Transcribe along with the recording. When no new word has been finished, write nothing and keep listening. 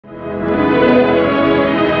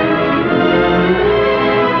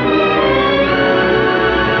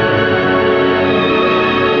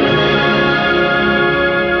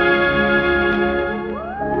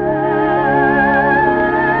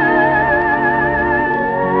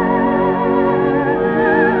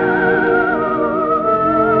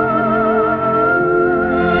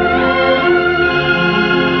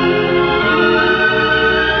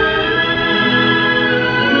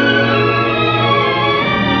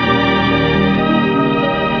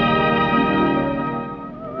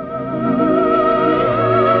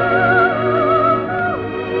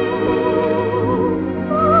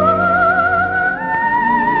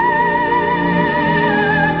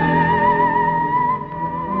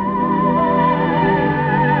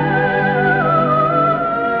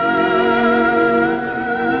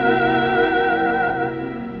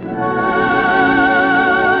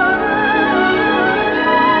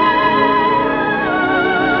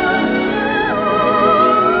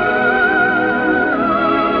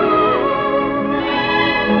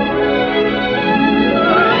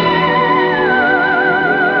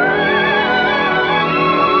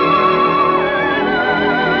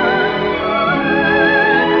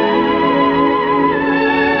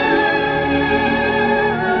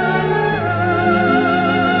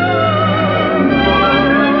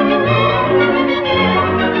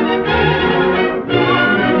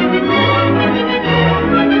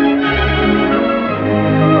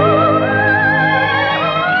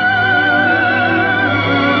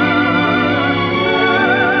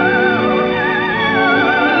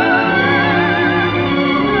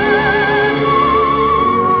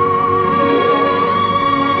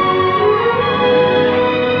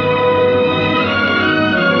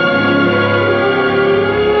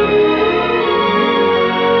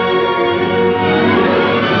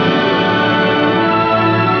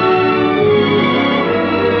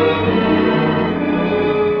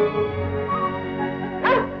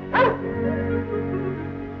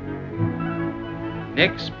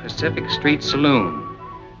Nick's Pacific Street Saloon,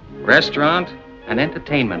 restaurant and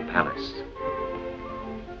entertainment palace.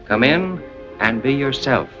 Come in and be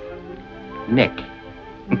yourself, Nick.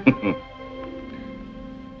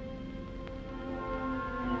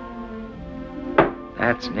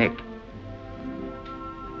 That's Nick.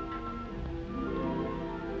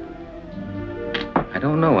 I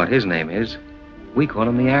don't know what his name is. We call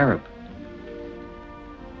him the Arab.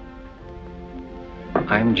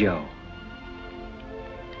 I'm Joe.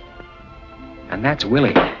 And that's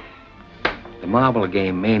Willie, the marble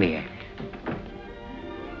game maniac.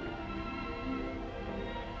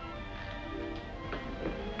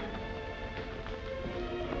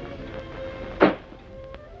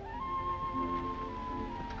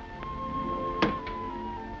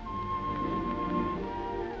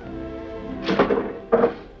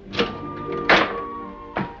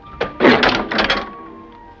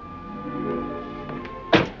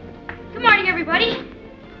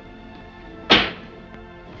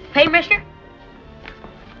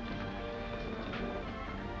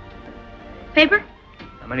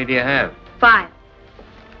 How many do you have? 5.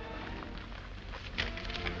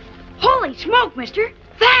 Holy smoke, mister!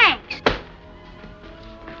 Thanks!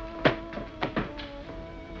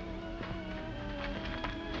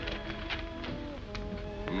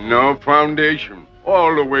 No foundation,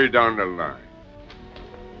 all the way down the line.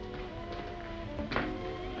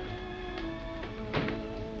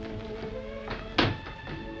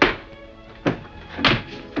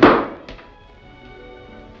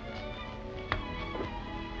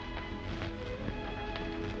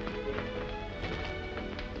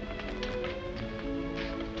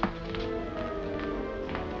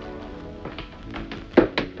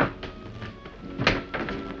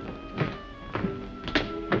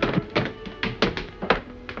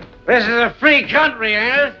 This is a free country,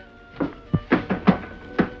 ain't it?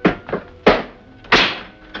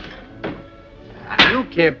 You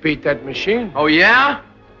can't beat that machine. Oh, yeah?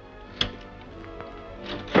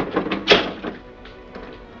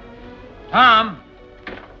 Tom?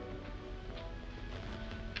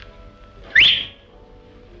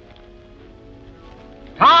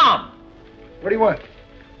 Tom! What do you want?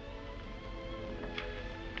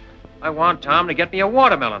 I want Tom to get me a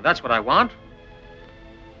watermelon. That's what I want.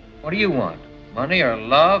 What do you want? Money or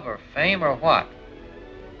love or fame or what?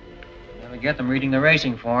 Never get them reading the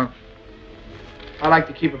racing form. I like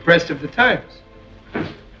to keep abreast of the times.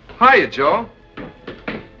 Hiya, Joe.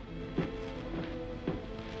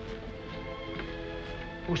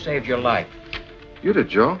 Who saved your life? You did,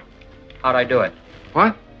 Joe. How'd I do it?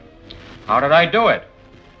 What? How did I do it?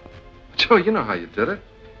 Joe, you know how you did it.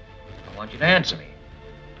 I want you to answer me.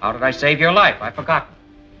 How did I save your life? I've forgotten.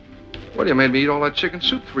 Well, you made me eat all that chicken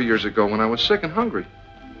soup 3 years ago when I was sick and hungry.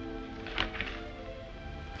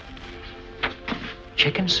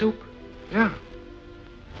 Chicken soup? Yeah.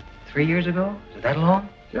 3 years ago? Is it that long?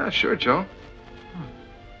 Yeah, sure, Joe.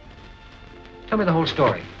 Tell me the whole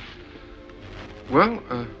story. Well,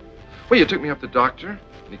 you took me up to the doctor.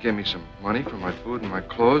 You gave me some money for my food and my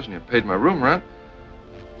clothes, and you paid my room rent.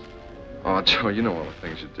 Oh, Joe, you know all the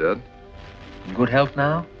things you did. In good health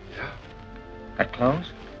now? Yeah. Got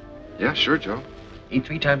clothes? Yeah, sure, Joe. Eat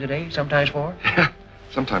 3 times a day, sometimes 4? Yeah,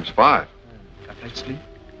 sometimes 5. Got a place to sleep?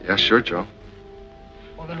 Yeah, sure, Joe.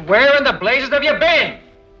 Well, then where in the blazes have you been?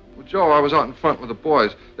 Well, Joe, I was out in front with the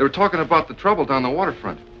boys. They were talking about the trouble down the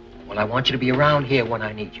waterfront. Well, I want you to be around here when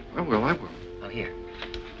I need you. I will. Now, here.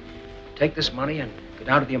 Take this money and go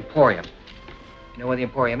down to the Emporium. You know where the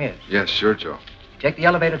Emporium is? Yes, sure, Joe. Take the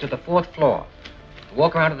elevator to the 4th floor.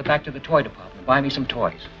 Walk around to the back to the toy department and buy me some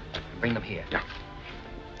toys. And bring them here. Yeah.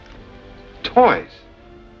 Toys?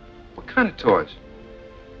 What kind of toys?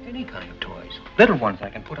 Any kind of toys. Little ones I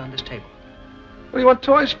can put on this table. What do you want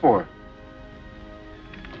toys for?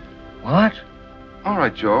 What? All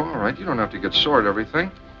right, Joe, all right. You don't have to get sore at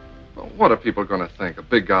everything. Well, what are people going to think? A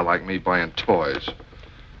big guy like me buying toys.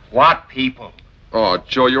 What people? Oh,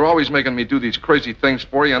 Joe, you're always making me do these crazy things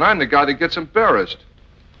for you, and I'm the guy that gets embarrassed.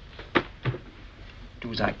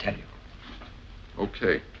 Do as I tell you.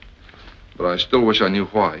 Okay. But I still wish I knew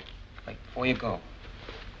why. Like, before you go,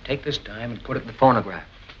 take this dime and put it in the phonograph.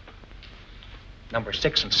 Number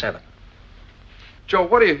 6 and 7. Joe,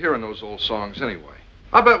 what do you hear in those old songs anyway?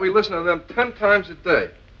 I bet we listen to them 10 times a day.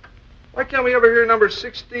 Why can't we ever hear number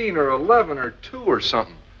 16 or 11 or 2 or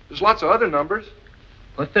something? There's lots of other numbers.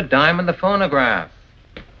 Put the dime in the phonograph.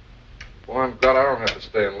 Boy, I'm glad I don't have to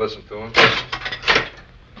stay and listen to them.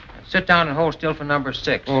 Sit down and hold still for number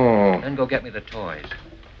 6. Oh. Then go get me the toys.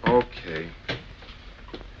 Okay.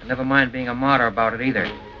 And never mind being a martyr about it either.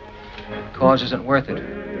 The cause isn't worth it.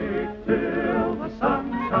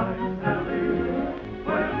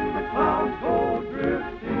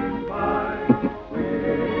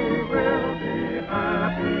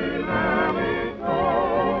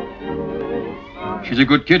 She's a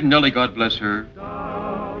good kid, Nellie, God bless her.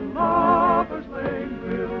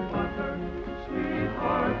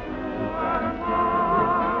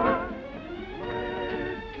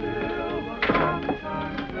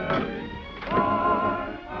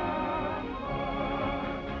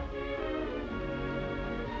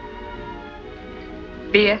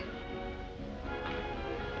 Beer?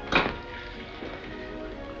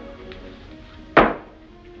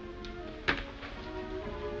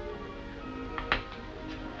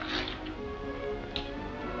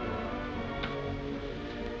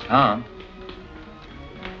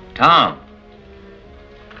 Tom,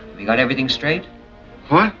 have you got everything straight?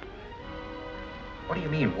 What? What do you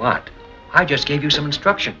mean, what? I just gave you some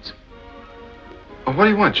instructions. Oh, what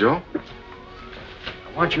do you want, Joe?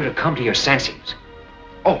 I want you to come to your senses.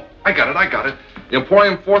 Oh, I got it. The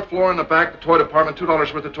Emporium, 4th floor in the back, the toy department,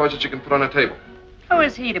 $2 worth of toys that you can put on a table. Who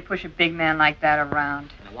is he to push a big man like that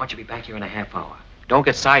around? I want you to be back here in a half hour. Don't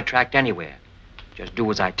get sidetracked anywhere. Just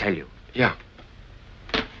do as I tell you. Yeah.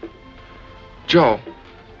 Joe,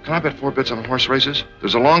 can I bet 4 bits on horse races?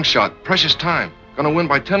 There's a long shot, precious time. Gonna win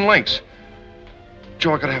by 10 lengths.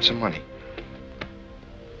 Joe, I gotta have some money.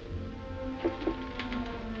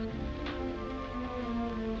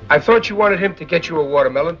 I thought you wanted him to get you a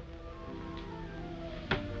watermelon.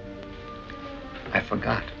 I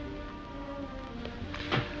forgot.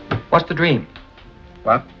 What's the dream?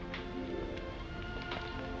 What?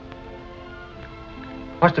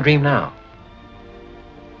 What's the dream now?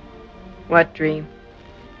 What dream?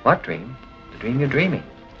 What dream? The dream you're dreaming.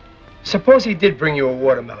 Suppose he did bring you a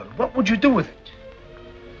watermelon. What would you do with it?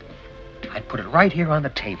 I'd put it right here on the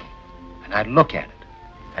table, and I'd look at it,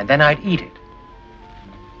 and then I'd eat it.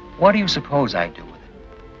 What do you suppose I'd do with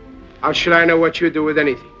it? How should I know what you do with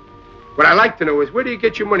anything? What I'd like to know is, where do you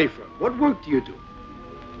get your money from? What work do you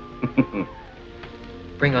do?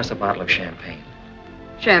 Bring us a bottle of champagne.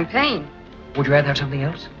 Champagne? Would you rather have something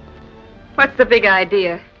else? What's the big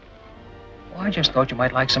idea? Well, I just thought you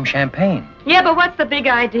might like some champagne. Yeah, but what's the big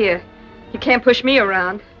idea? You can't push me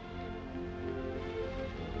around.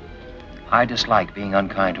 I dislike being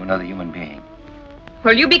unkind to another human being.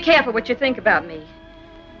 Well, you be careful what you think about me.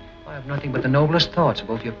 I have nothing but the noblest thoughts of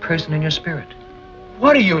both your person and your spirit.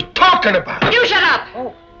 What are you talking about? You shut up!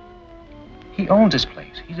 Oh. He owns this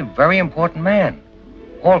place. He's a very important man.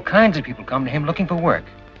 All kinds of people come to him looking for work.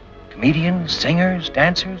 Comedians, singers,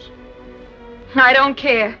 dancers. I don't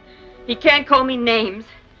care. He can't call me names.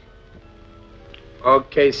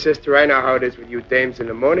 Okay, sister, I know how it is with you dames in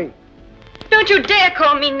the morning. Don't you dare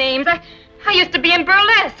call me names. I used to be in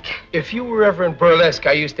burlesque. If you were ever in burlesque,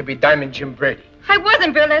 I used to be Diamond Jim Brady. I was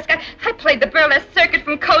in burlesque. I played the burlesque circuit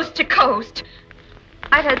from coast to coast.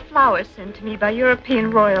 I've had flowers sent to me by European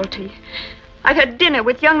royalty. I've had dinner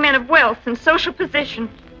with young men of wealth and social position.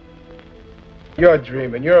 You're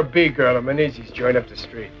dreaming. You're a B-girl at Manizzi's joint up the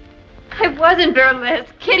street. I was in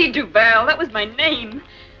burlesque. Kitty Duval. That was my name.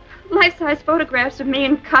 Life-size photographs of me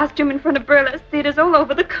in costume in front of burlesque theaters all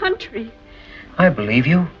over the country. I believe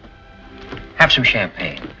you. Have some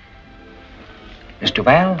champagne. Miss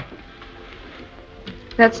Duval?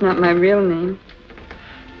 That's not my real name.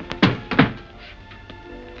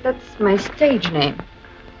 That's my stage name.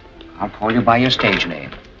 I'll call you by your stage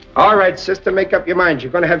name. All right, sister, make up your mind.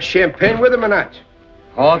 You're going to have champagne with him or not?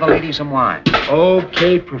 Pour the lady some wine.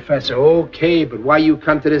 Okay, Professor, okay. But why you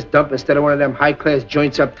come to this dump instead of one of them high-class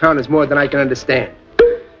joints uptown is more than I can understand.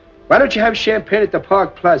 Why don't you have champagne at the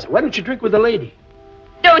Park Plaza? Why don't you drink with the lady?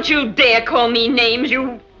 Don't you dare call me names,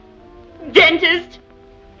 you dentist.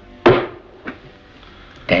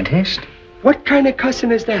 Dentist? What kind of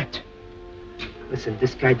cussing is that? Listen,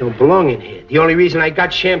 this guy don't belong in here. The only reason I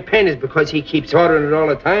got champagne is because he keeps ordering it all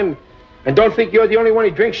the time. And don't think you're the only one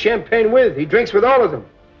he drinks champagne with. He drinks with all of them.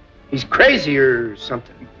 He's crazy or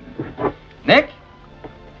something. Nick,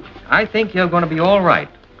 I think you're going to be all right.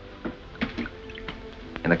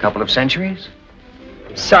 In a couple of centuries?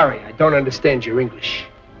 I'm sorry, I don't understand your English.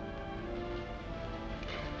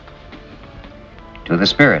 To the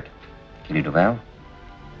spirit, Kitty Duval.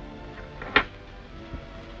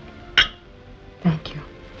 Thank you.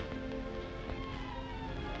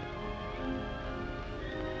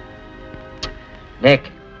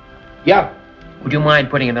 Nick. Yeah. Would you mind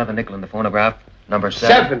putting another nickel in the phonograph? Number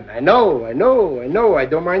 7. I know. I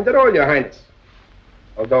don't mind at all, Your Highness.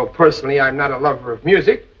 Although, personally, I'm not a lover of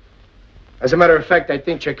music. As a matter of fact, I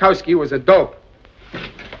think Tchaikovsky was a dope.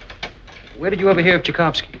 Where did you ever hear of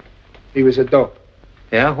Tchaikovsky? He was a dope.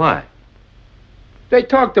 Yeah, why? They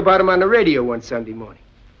talked about him on the radio one Sunday morning.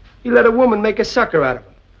 He let a woman make a sucker out of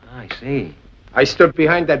him. I see. I stood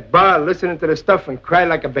behind that bar listening to the stuff and cried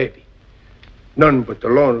like a baby. None but the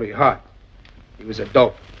lonely heart. He was a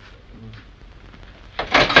dope.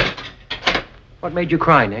 What made you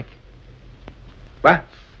cry, Nick? What?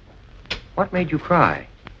 What made you cry?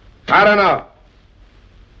 I don't know.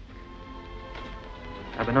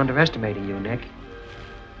 I've been underestimating you, Nick.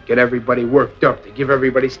 Get everybody worked up. They give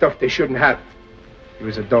everybody stuff they shouldn't have. He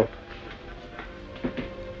was a dope.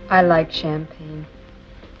 I like champagne.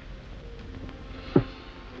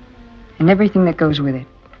 And everything that goes with it.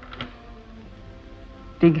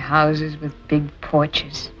 Big houses with big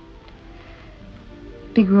porches.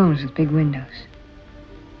 Big rooms with big windows.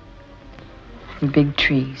 And big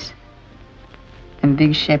trees. And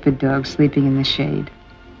big shepherd dogs sleeping in the shade.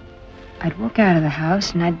 I'd walk out of the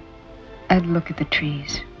house and I'd look at the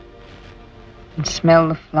trees. And smell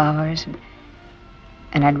the flowers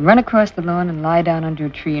and I'd run across the lawn and lie down under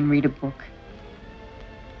a tree and read a book.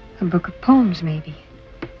 A book of poems, maybe.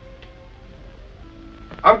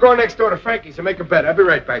 I'm going next door to Frankie's to make a bet. I'll be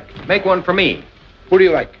right back. Make one for me. Who do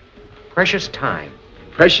you like? Precious Time.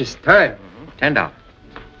 Precious Time? $10.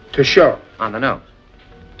 To show. On the nose.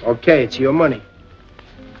 Okay, it's your money.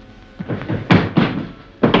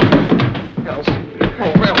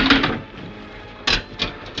 Oh, well.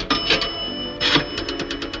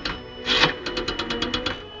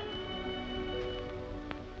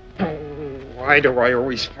 Why do I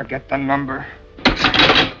always forget the number?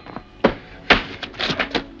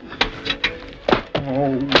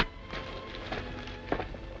 Oh.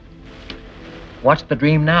 What's the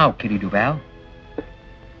dream now, Kitty Duval?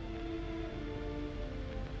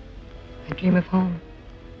 I dream of home.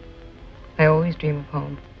 I always dream of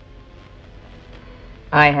home.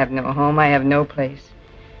 I have no home. I have no place.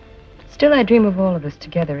 Still, I dream of all of us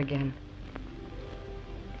together again.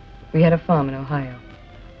 We had a farm in Ohio.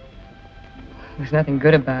 There was nothing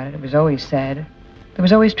good about it. It was always sad. There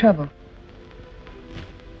was always trouble.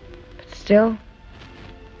 But still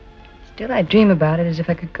I dream about it as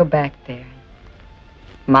if I could go back there.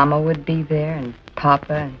 Mama would be there, and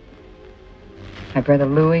Papa, and my brother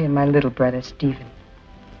Louie, and my little brother Stephen.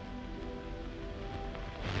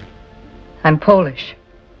 I'm Polish.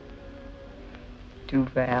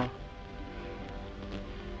 Duval.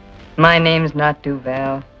 My name's not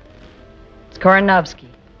Duval. It's Koronovsky.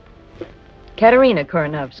 Katerina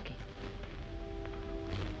Koronovsky.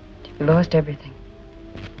 We lost everything.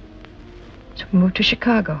 So we moved to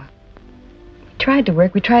Chicago. We tried to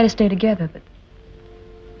work. We tried to stay together, but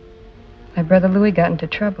my brother Louie got into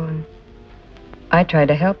trouble, and I tried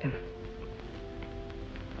to help him.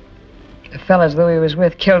 The fellas Louie was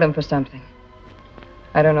with killed him for something.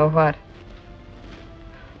 I don't know what.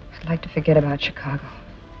 I'd like to forget about Chicago.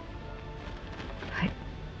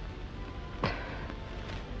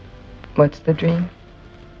 What's the dream?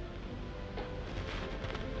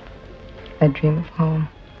 I dream of home.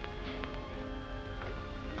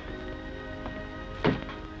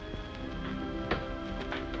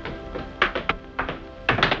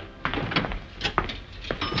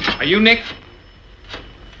 Are you Nick?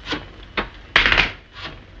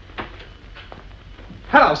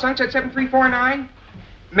 Hello, Sunset 7349.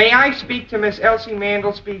 May I speak to Miss Elsie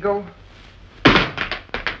Mandelspiegel?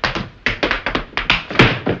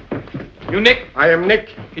 You Nick? I am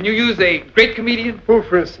Nick. Can you use a great comedian? Who,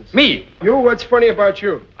 for instance? Me. You? What's funny about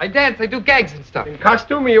you? I dance, I do gags and stuff. In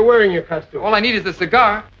costume, or you're wearing your costume? All I need is a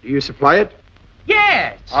cigar. Do you supply it?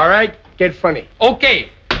 Yes. All right, get funny. Okay.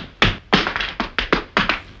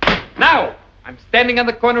 Now, I'm standing on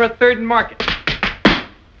the corner of 3rd and Market.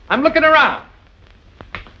 I'm looking around.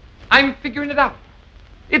 I'm figuring it out.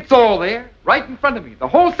 It's all there, right in front of me. The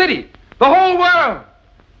whole city, the whole world.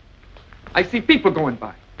 I see people going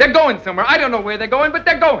by. They're going somewhere. I don't know where they're going, but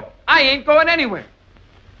they're going. I ain't going anywhere.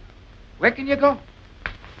 Where can you go?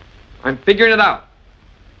 I'm figuring it out.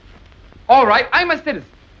 All right, I'm a citizen.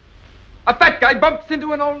 A fat guy bumps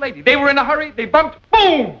into an old lady. They were in a hurry. They bumped.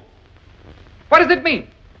 Boom! What does it mean?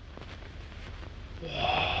 War!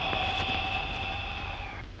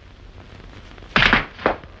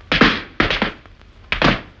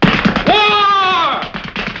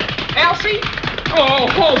 Elsie? Oh,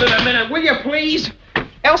 hold it a minute, will you, please?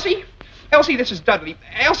 Elsie? Elsie, this is Dudley.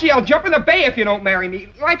 Elsie, I'll jump in the bay if you don't marry me.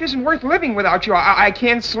 Life isn't worth living without you. I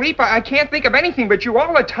can't sleep. I can't think of anything but you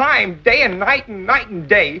all the time, day and night and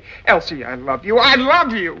day. Elsie, I love you. I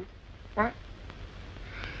love you. What?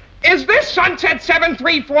 Is this Sunset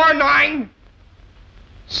 7349?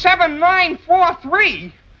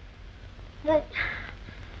 7943? Well,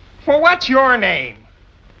 what's your name?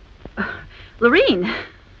 Lorene.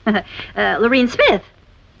 Lorene Smith.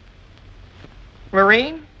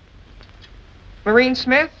 Lorene? Lorene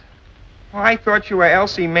Smith? Well, I thought you were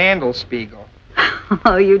Elsie Mandelspiegel.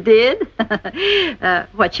 Oh, you did?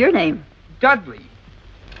 What's your name? Dudley.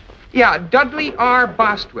 Yeah, Dudley R.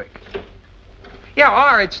 Bostwick. Yeah,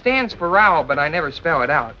 R, it stands for Raoul, but I never spell it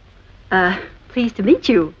out. Pleased to meet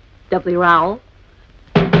you, Dudley Raoul.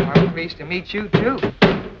 I'm pleased to meet you, too.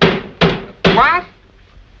 What?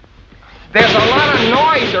 There's a lot of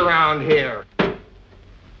noise around here.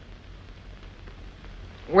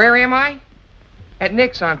 Where am I? At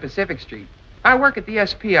Nick's on Pacific Street. I work at the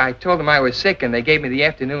SP. I told them I was sick, and they gave me the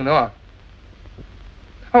afternoon off.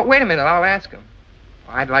 Oh, wait a minute. I'll ask him.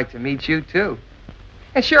 Oh, I'd like to meet you, too.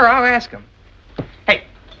 Yeah, sure, I'll ask him. Hey,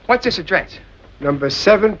 what's this address? Number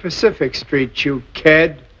 7 Pacific Street, you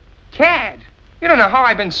cad. Cad? You don't know how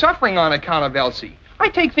I've been suffering on account of Elsie. I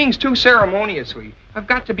take things too ceremoniously. I've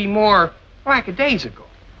got to be more lackadaisical.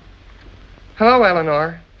 Hello,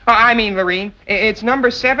 Eleanor. Oh, I mean, Lorene. It's number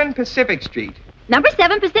 7 Pacific Street. Number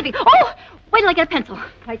 7 Pacific. Oh, wait till I get a pencil.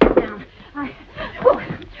 Write that down.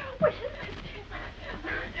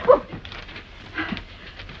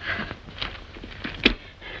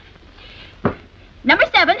 Number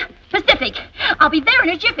 7 Pacific. I'll be there in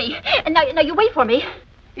a jiffy. And now you wait for me.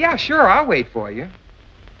 Yeah, sure, I'll wait for you.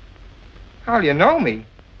 How'll you know me?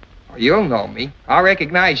 Oh, you'll know me. I'll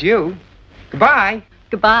recognize you. Goodbye.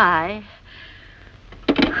 Goodbye.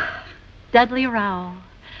 Dudley Raoul.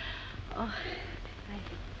 Oh,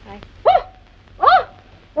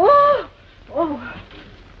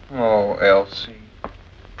 Oh, Elsie.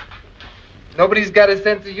 Nobody's got a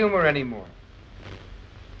sense of humor anymore.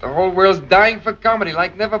 The whole world's dying for comedy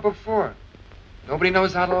like never before. Nobody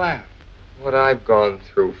knows how to laugh. What I've gone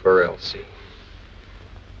through for Elsie.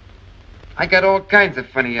 I got all kinds of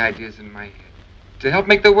funny ideas in my head to help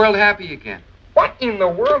make the world happy again. What in the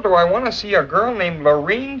world do I want to see a girl named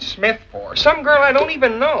Lorene Smith for? Some girl I don't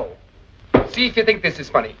even know. See if you think this is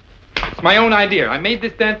funny. It's my own idea. I made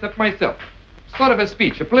this dance up myself. Sort of a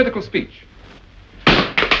speech, a political speech.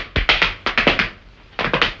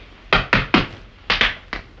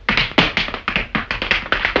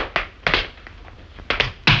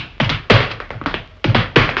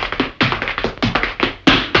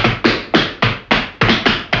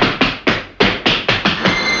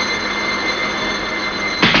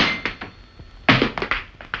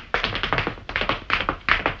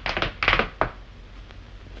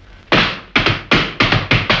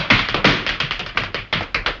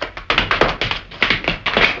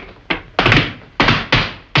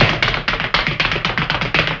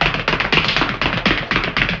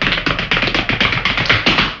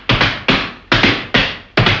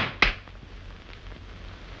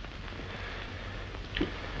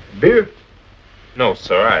 Beer? No,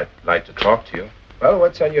 sir. I'd like to talk to you. Well,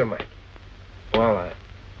 what's on your mind? Well,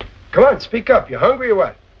 Come on, speak up. You hungry or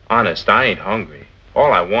what? honest, I ain't hungry.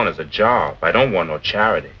 All I want is a job. I don't want no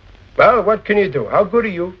charity. Well, what can you do? How good are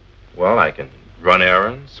you? Well, I can run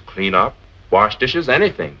errands, clean up, wash dishes,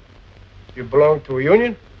 anything. You belong to a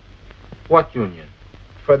union? What union?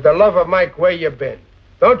 For the love of Mike, where you been?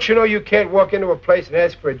 Don't you know you can't walk into a place and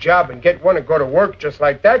ask for a job and get one and go to work just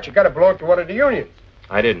like that? You gotta belong to one of the unions.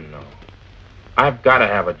 I didn't know. I've got to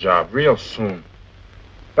have a job real soon.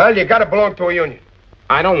 Well, you gotta belong to a union.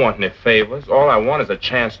 I don't want any favors. All I want is a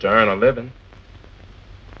chance to earn a living.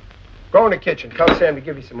 Go in the kitchen. Tell Sam to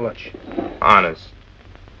give you some lunch. Honest,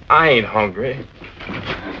 I ain't hungry.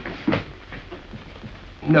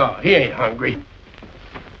 No, he ain't hungry.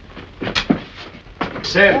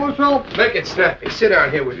 Sam, make it snappy. Sit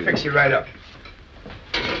down here. We'll fix you right up.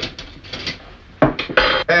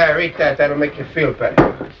 There, eat that. That'll make you feel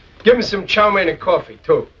better. Give him some chow mein and coffee,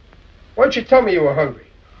 too. Why don't you tell me you were hungry?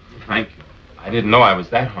 Thank you. I didn't know I was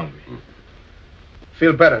that hungry.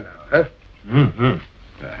 Feel better now, huh? Mm-hmm.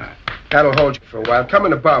 That'll hold you for a while. Come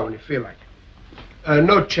in the bar when you feel like it.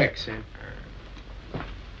 No check, Sam.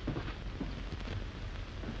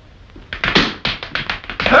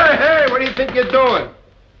 Hey, what do you think you're doing?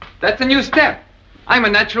 That's a new step. I'm a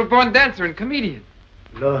natural-born dancer and comedian.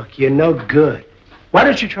 Look, you're no good. Why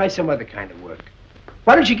don't you try some other kind of work?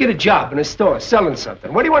 Why don't you get a job in a store selling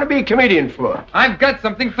something? What do you want to be a comedian for? I've got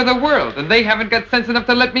something for the world, and they haven't got sense enough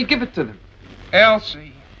to let me give it to them.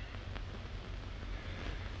 Elsie.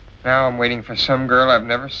 Now I'm waiting for some girl I've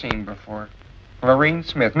never seen before. Lorene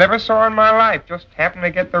Smith. Never saw her in my life. Just happened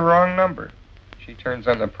to get the wrong number. She turns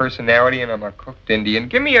on the personality and I'm a cooked Indian.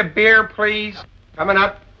 Give me a beer, please. Coming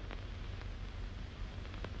up.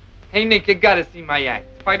 Hey, Nick, you gotta see my act.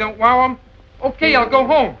 If I don't wow him, okay, I'll go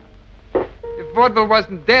home. If vaudeville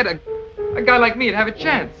wasn't dead, a guy like me would have a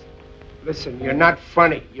chance. Listen, you're not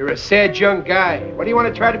funny. You're a sad young guy. What do you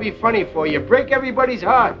want to try to be funny for? You break everybody's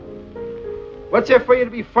heart. What's there for you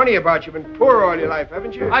to be funny about? You've been poor all your life,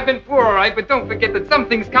 haven't you? I've been poor, all right, but don't forget that some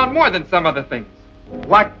things count more than some other things.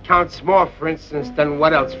 What counts more, for instance, than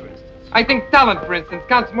what else, for instance? I think talent, for instance,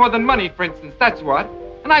 counts more than money, for instance. That's what.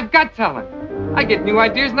 And I've got talent. I get new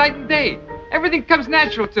ideas night and day. Everything comes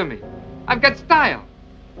natural to me. I've got style.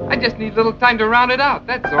 I just need a little time to round it out,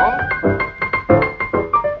 that's all.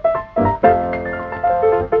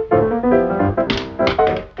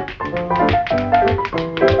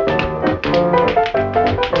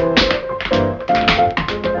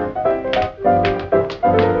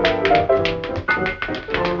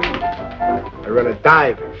 I run a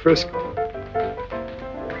dive in Frisco.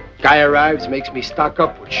 Guy arrives, makes me stock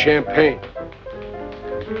up with champagne.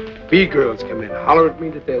 B-girls come in, holler at me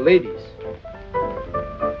that they're ladies.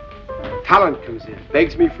 Talent comes in,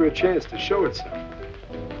 begs me for a chance to show itself.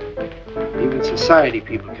 Even society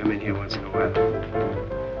people come in here once in a while.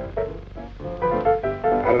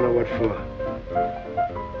 I don't know what for.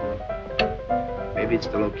 Maybe it's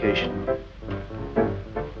the location.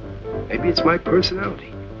 Maybe it's my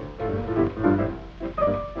personality.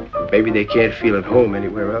 Maybe they can't feel at home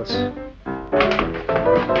anywhere else.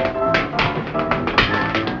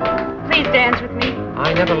 Please dance with me.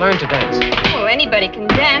 I never learned to dance. Well, anybody can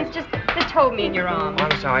dance. Just hold me in your arms.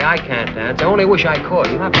 I'm sorry, I can't dance. I only wish I could.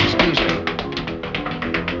 You'll have to excuse me.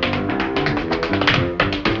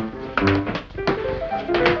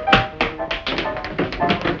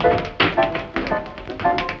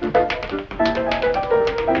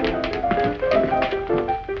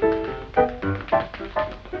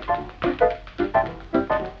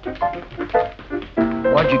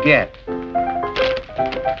 What'd you get?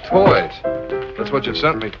 Toys. That's what you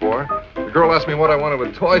sent me for. The girl asked me what I wanted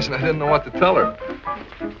with toys, and I didn't know what to tell her.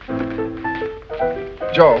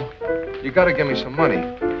 Joe, you gotta give me some money.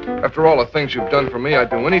 After all the things you've done for me, I'd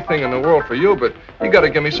do anything in the world for you, but you gotta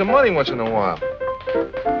give me some money once in a while.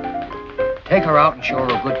 Take her out and show her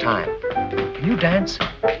a good time. Can you dance?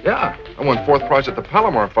 Yeah, I won 4th prize at the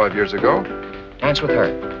Palomar 5 years ago. Dance with her.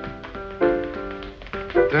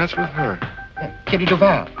 Dance with her? Yeah, Kitty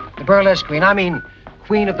Duval, the burlesque queen. I mean,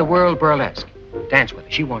 queen of the world burlesque. Dance with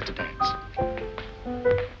her. She wants to dance.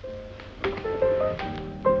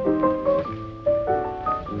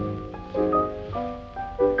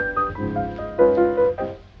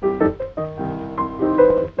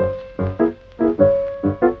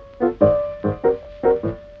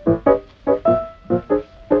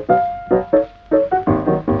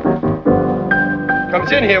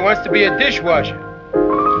 Comes in here, wants to be a dishwasher.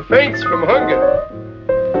 Faints from hunger.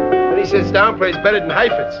 When he sits down, plays better than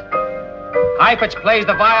Heifetz. Heifetz plays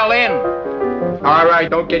the violin. All right,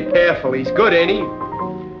 don't get careful. He's good, ain't he?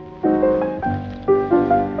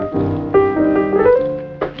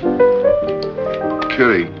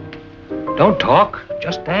 Kitty. Don't talk,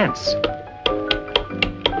 just dance.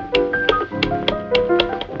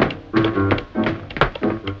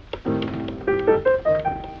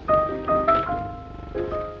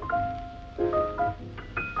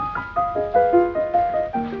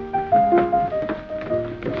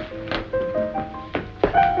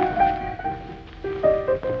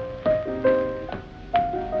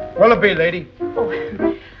 What'll it be, lady? Oh,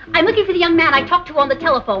 I'm looking for the young man I talked to on the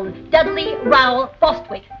telephone, Dudley Raoul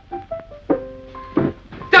Bostwick.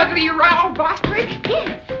 Dudley Raoul Bostwick?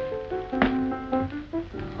 Yes.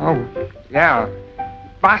 Oh, yeah.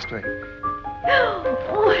 Bostwick. Oh.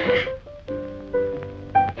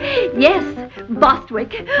 Yes,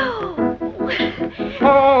 Bostwick.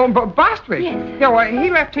 Oh, Bostwick? Yes. Yeah, well,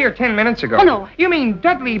 he left here 10 minutes ago. Oh, no. You mean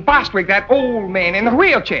Dudley Bostwick, that old man in the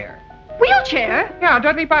wheelchair? Wheelchair? Yeah,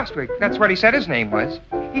 Dudley Bostwick. That's what he said his name was.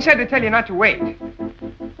 He said to tell you not to wait.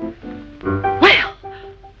 Well.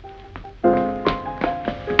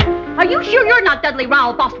 Are you sure you're not Dudley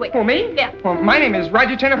Raoul Bostwick? Oh, me? Yeah. Well, my name is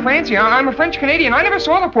Roger Tenafranci. I'm a French-Canadian. I never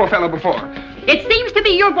saw the poor fellow before. It seems to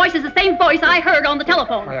be your voice is the same voice I heard on the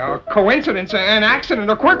telephone. A coincidence, an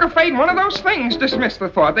accident, a quirk of fate, one of those things. Dismiss the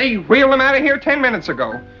thought. They wheeled him out of here 10 minutes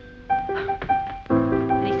ago.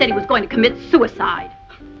 And he said he was going to commit suicide.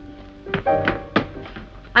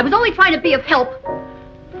 I was only trying to be of help.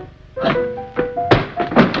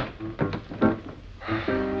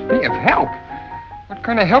 Be of help? What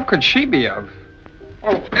kind of help could she be of?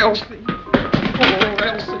 Oh, Elsie. Oh,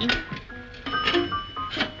 Elsie.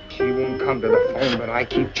 She won't come to the phone, but I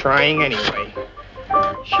keep trying anyway.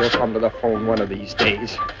 She'll come to the phone one of these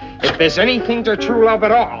days. If there's anything to true love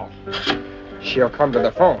at all, she'll come to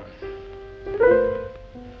the phone.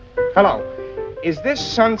 Hello. Is this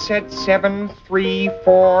Sunset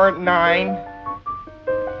 7349?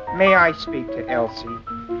 May I speak to Elsie?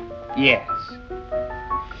 Yes.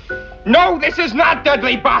 No, this is not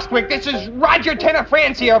Dudley Bostwick. This is Roger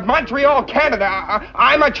Tenafranci of Montreal, Canada.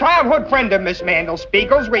 I'm a childhood friend of Miss Mandel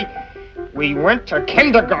Spiegel's. We went to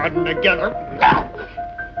kindergarten together.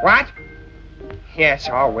 What? Yes,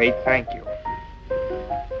 I'll wait, thank you.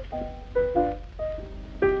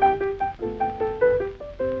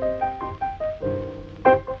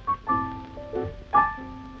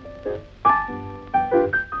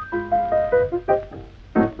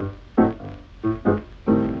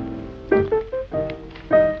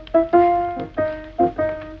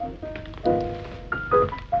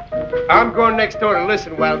 I'm going next door to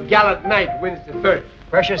listen while Gallant Knight wins the third.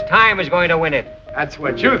 Precious Time is going to win it. That's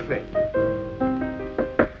what you think.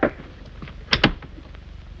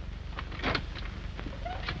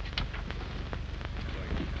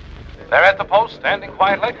 They're at the post, standing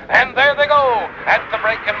quietly, and there they go. At the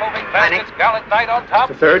break and moving fast, it's Gallant Knight on top.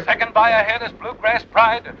 The third. Second by ahead is Bluegrass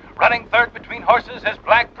Pride. Running third between horses is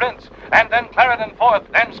Black Prince. And then Clarendon fourth.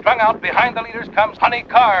 Then strung out behind the leaders comes Honey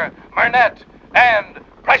Carr, Murnett, and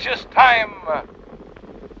Precious Time.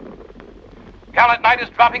 Gallant Knight is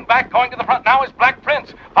dropping back. Going to the front now is Black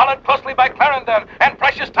Prince, followed closely by Clarendon. And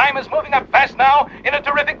Precious Time is moving up fast now in a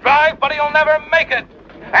terrific drive, but he'll never make it.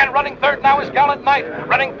 And running third now is Gallant Knight.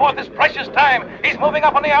 Running fourth is Precious Time. He's moving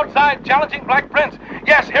up on the outside, challenging Black Prince.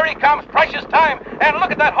 Yes, here he comes, Precious Time. And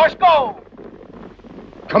look at that horse go.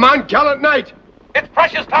 Come on, Gallant Knight. It's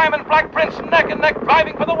Precious Time and Black Prince neck and neck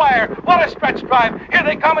driving for the wire. What a stretch drive. Here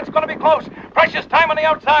they come. It's going to be close. Precious Time on the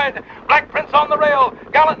outside. Black Prince on the rail.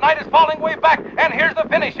 Gallant Knight is falling way back. And here's the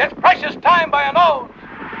finish. It's Precious Time by a nose.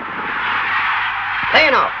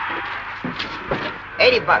 Paying off.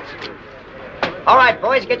 $80. All right,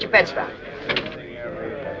 boys, get your bets down.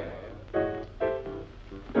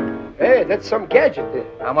 Hey, that's some gadget there.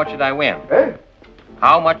 How much did I win? Huh?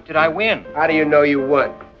 How much did I win? How do you know you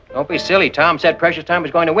won? Don't be silly. Tom said Precious Time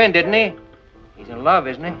was going to win, didn't he? He's in love,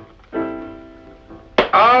 isn't he?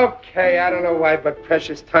 Okay, I don't know why, but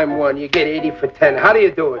Precious Time won. You get 80 for 10. How do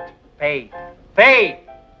you do it? Faith. Faith!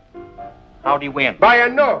 How'd he win? By a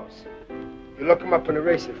nose. You look him up in the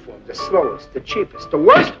racing form. The slowest, the cheapest, the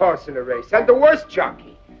worst horse in the race, and the worst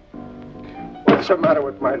jockey. What's the matter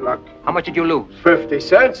with my luck? How much did you lose? 50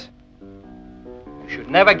 cents. You should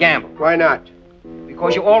never gamble. Why not?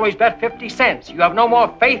 Because you always bet 50 cents. You have no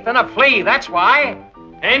more faith than a flea, that's why.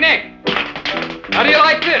 Hey, Nick. How do you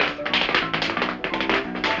like this?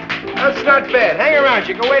 That's not bad. Hang around.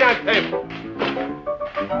 You can wait on table.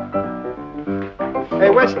 Hey,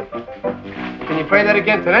 Wesley. Can you play that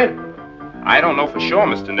again tonight? I don't know for sure,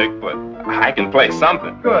 Mr. Nick, but I can play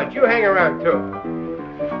something. Good. You hang around, too.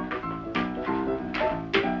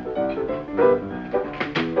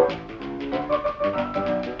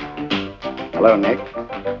 Hello, Nick.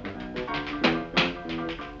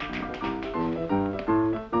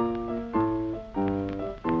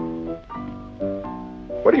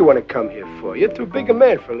 What do you want to come here for? You're too big a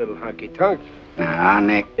man for a little honky-tonk. Nah,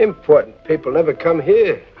 Nick. Important people never come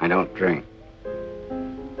here. I don't drink.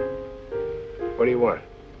 What do you want?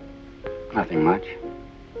 Nothing much.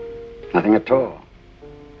 Nothing at all.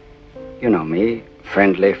 You know me,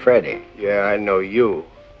 Friendly Freddy. Yeah, I know you.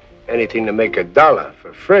 Anything to make $1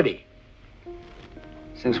 for Freddie.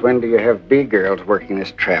 Since when do you have B-girls working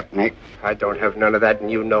this trap, Nick? I don't have none of that, and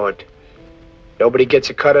you know it. Nobody gets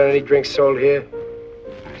a cut on any drinks sold here.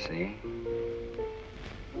 I see.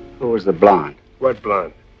 Who was the blonde? What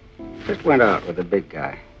blonde? Just went out with the big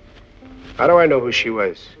guy. How do I know who she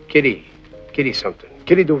was? Kitty something.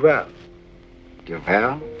 Kitty Duval.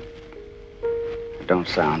 Duval? It don't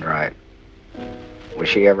sound right. Was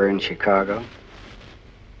she ever in Chicago?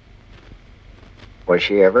 Was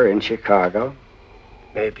she ever in Chicago?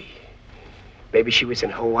 Maybe. Maybe she was in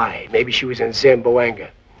Hawaii. Maybe she was in Zamboanga.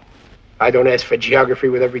 I don't ask for geography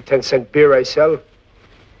with every 10-cent beer I sell.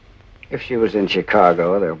 If she was in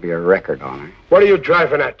Chicago, there'll be a record on her. What are you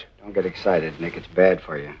driving at? Don't get excited, Nick. It's bad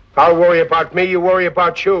for you. I'll worry about me. You worry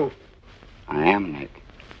about you. I am, Nick.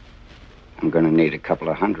 I'm going to need a couple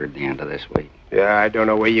of hundred the end of this week. Yeah, I don't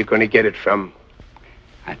know where you're going to get it from.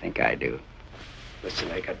 I think I do.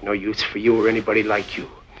 Listen, I got no use for you or anybody like you.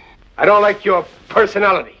 I don't like your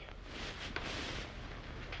personality.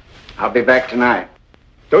 I'll be back tonight.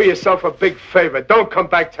 Do yourself a big favor. Don't come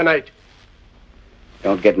back tonight.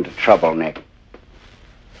 Don't get into trouble, Nick.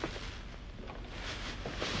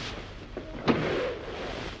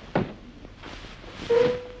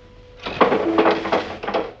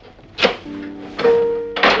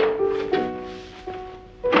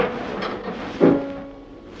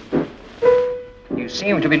 You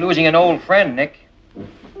seem to be losing an old friend, Nick.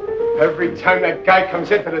 Every time that guy comes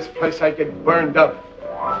into this place, I get burned up.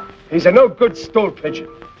 He's a no-good stool pigeon.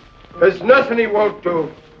 There's nothing he won't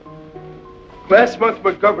do. Last month,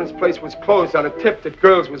 McGovern's place was closed on a tip that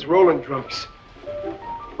girls was rolling drunks.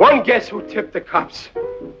 One guess who tipped the cops.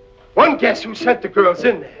 One guess who sent the girls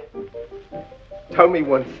in there. Tell me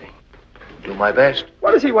one thing. Do my best.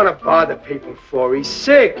 What does he want to bother people for? He's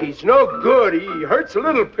sick. He's no good. He hurts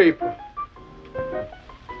little people.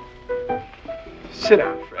 Sit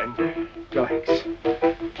down, friend. Relax.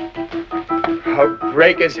 I'll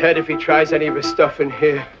break his head if he tries any of his stuff in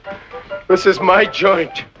here. This is my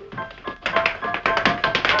joint.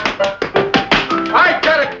 I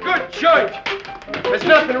got a good joint. There's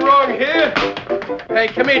nothing wrong here. Hey,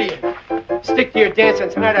 comedian. Stick to your dancing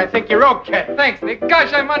tonight. I think you're okay. Thanks, Nick.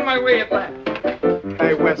 Gosh, I'm on my way at last.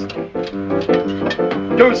 Hey, Wesley.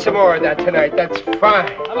 Do some more of that tonight. That's fine.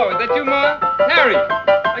 Hello, is that you, Ma? Harry,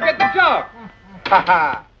 I got the job. Ha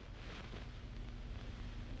ha.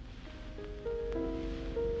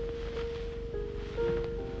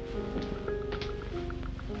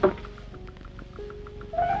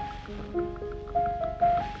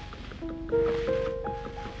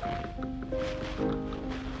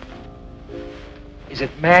 Is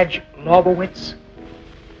it Madge Lobowitz?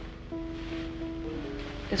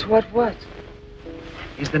 Is what?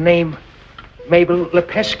 Is the name Mabel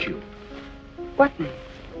Lepescu? What name?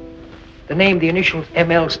 The name the initials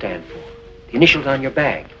ML stand for. The initials on your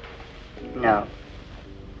bag. No.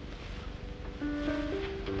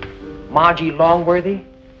 Margie Longworthy?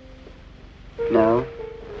 No.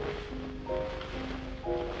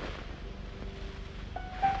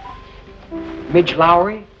 Midge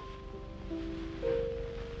Lowry?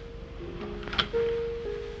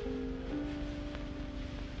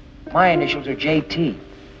 My initials are JT.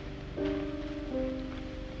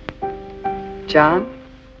 John?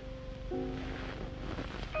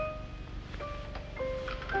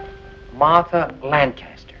 Martha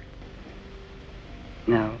Lancaster.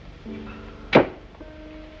 No.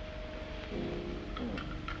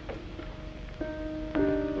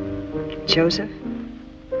 Joseph?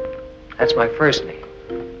 That's my first name.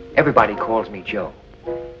 Everybody calls me Joe.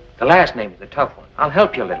 The last name is the tough one. I'll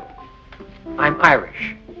help you a little. I'm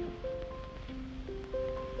Irish.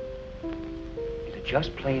 Is it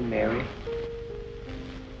just plain Mary?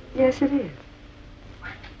 Yes, it is.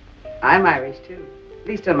 I'm Irish, too. At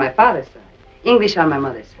least on my father's side. English on my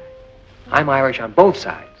mother's side. I'm Irish on both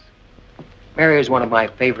sides. Mary is one of my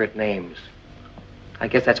favorite names. I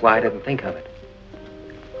guess that's why I didn't think of it.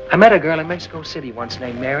 I met a girl in Mexico City once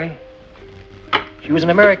named Mary. She was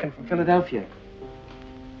an American from Philadelphia.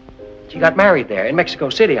 She got married there, in Mexico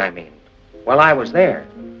City, I mean, while I was there.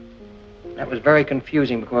 That was very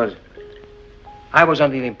confusing because I was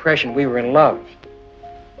under the impression we were in love.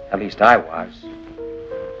 At least I was.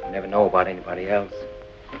 I never know about anybody else.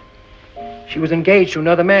 She was engaged to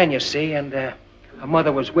another man, you see, and her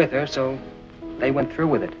mother was with her, so they went through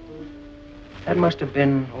with it. That must have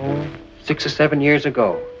been, 6 or 7 years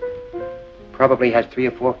ago. Probably has 3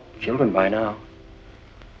 or 4 children by now.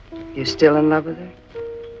 You're still in love with her?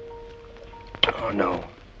 Oh, no.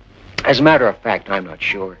 As a matter of fact, I'm not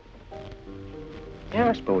sure. Yeah,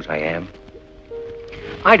 I suppose I am.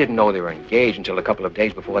 I didn't know they were engaged until a couple of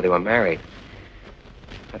days before they were married.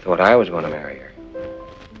 I thought I was going to marry her.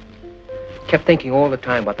 Kept thinking all the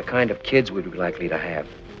time about the kind of kids we'd be likely to have.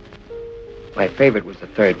 My favorite was the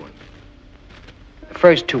third one. The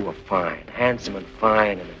first 2 were fine, handsome and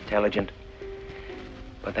fine and intelligent.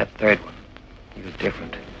 But that third one, he was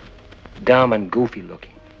different. Dumb and goofy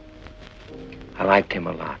looking. I liked him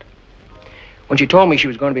a lot. When she told me she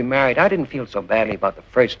was going to be married, I didn't feel so badly about the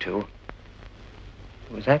first 2.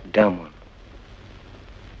 It was that dumb one.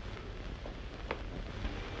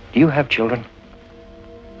 Do you have children?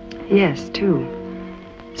 Yes, 2.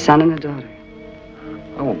 Son and a daughter.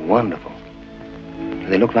 Oh, wonderful. Do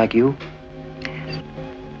they look like you? Yes.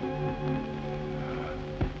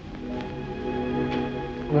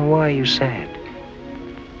 Well, why are you sad?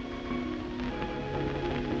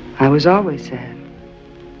 I was always sad.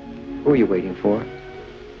 Who are you waiting for?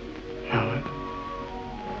 No one.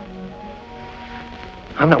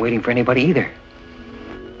 I'm not waiting for anybody either.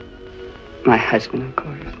 My husband, of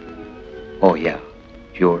course. Oh, yeah.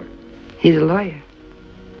 Sure. He's a lawyer.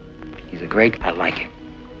 He's a great... I like him.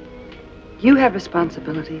 You have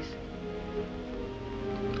responsibilities.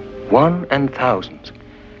 1 and thousands.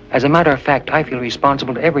 As a matter of fact, I feel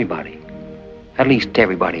responsible to everybody. At least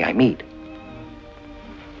everybody I meet.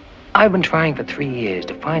 I've been trying for 3 years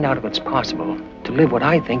to find out if it's possible to live what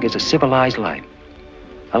I think is a civilized life.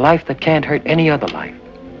 A life that can't hurt any other life.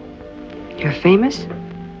 You're famous?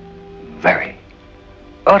 Very.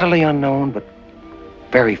 Utterly unknown, but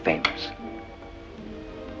very famous.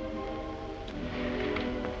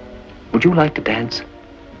 Would you like to dance?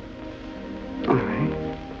 All right.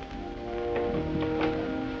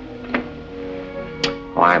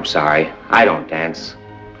 Oh, I'm sorry. I don't dance.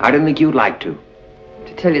 I didn't think you'd like to.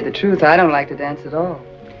 To tell you the truth, I don't like to dance at all.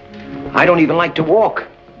 I don't even like to walk.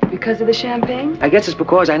 Because of the champagne? I guess it's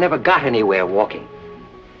because I never got anywhere walking.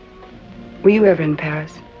 Were you ever in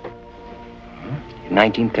Paris? In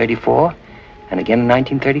 1934, and again in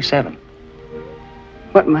 1937.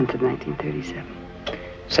 What month of 1937?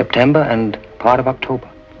 September and part of October.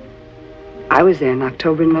 I was there in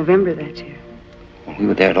October and November that year. We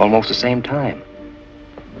were there at almost the same time.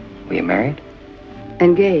 Were you married?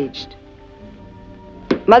 Engaged.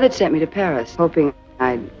 Mother'd sent me to Paris, hoping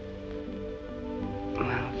I'd,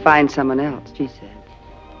 well, find someone else, she said.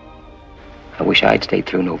 I wish I'd stayed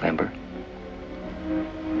through November.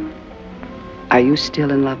 Are you still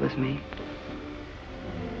in love with me?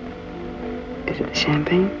 Is it the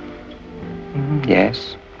champagne?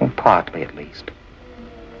 Yes, well, partly at least.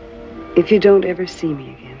 If you don't ever see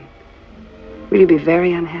me again, will you be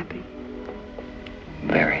very unhappy?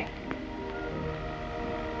 Very.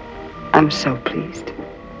 I'm so pleased.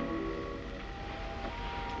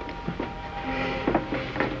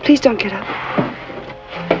 Please don't get up.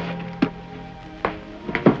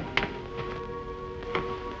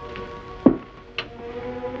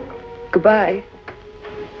 Goodbye.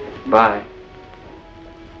 Bye.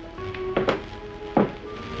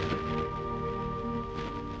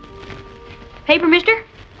 Paper, mister?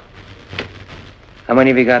 How many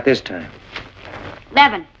have you got this time?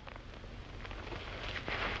 11.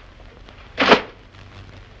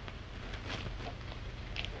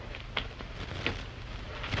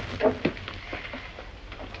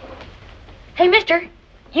 Hey, mister,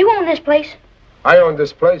 you own this place. I own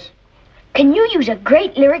this place. Can you use a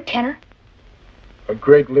great lyric tenor? A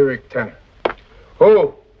great lyric tenor.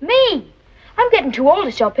 Who? Me. I'm getting too old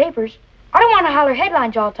to sell papers. I don't want to holler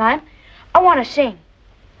headlines all the time. I want to sing.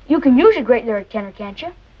 You can use a great lyric tenor, can't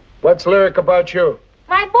you? What's lyric about you?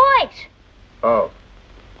 My voice. Oh.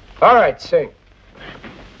 All right, sing.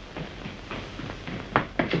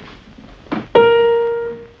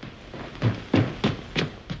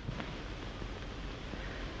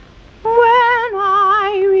 When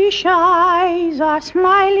Irish eyes are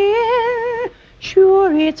smiling,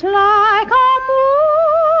 sure it's like a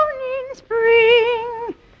moon in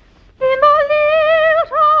spring. In the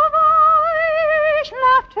lilt of Irish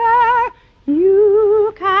laughter,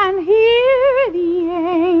 you can hear the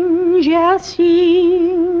angels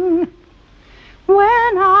sing.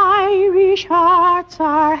 When Irish hearts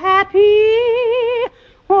are happy,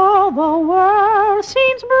 all the world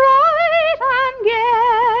seems bright and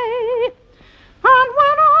gay. And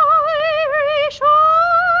when Irish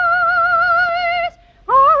eyes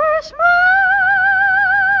are smiling.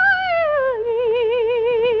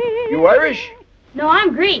 You Irish? No,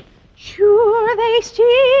 I'm Greek. Sure they steal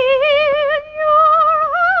your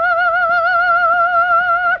heart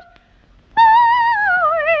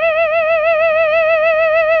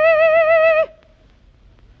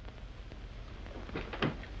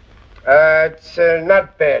away. It's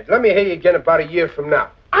not bad. Let me hear you again about a year from now.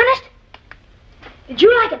 Honest? Did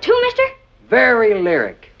you like it too, mister? Very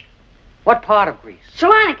lyric. What part of Greece?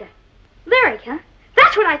 Salonica. Lyric, huh?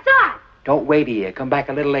 That's what I thought. Don't wait a year. Come back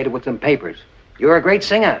a little later with some papers. You're a great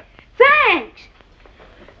singer. Thanks.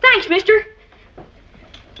 Thanks, mister.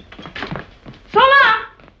 So long.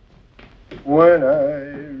 When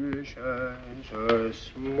Irish eyes are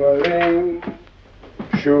smiling,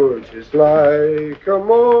 sure just like a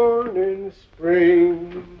morning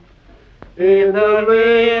spring. In the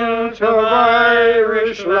lilt of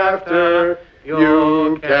Irish laughter,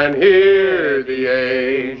 you can hear the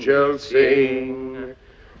angels sing.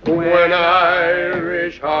 When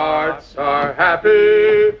Irish hearts are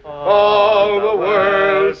happy, all the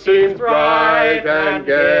world seems bright and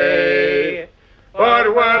gay.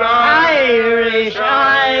 But when Irish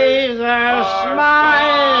eyes are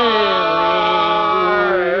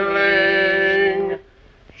smiling,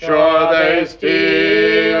 sure they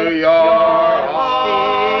steal your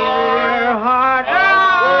heart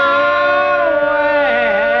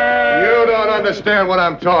away. You don't understand what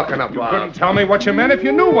I'm talking about. You couldn't tell me what you meant if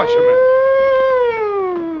you knew what you meant.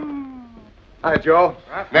 Hi, Joe.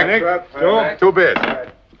 Nick. Joe. 2 bids.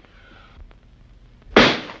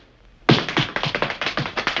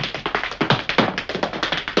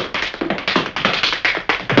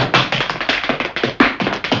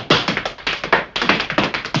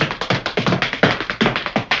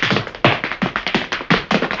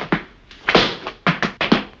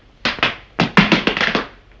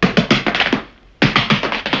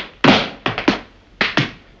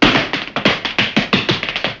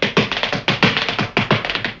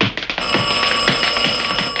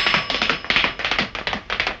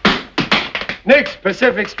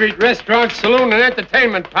 Pacific Street Restaurant, Saloon, and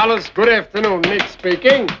Entertainment Palace. Good afternoon, Nick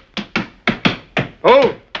speaking.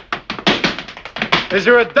 Who? Is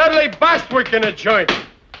there a Dudley Bostwick in a joint?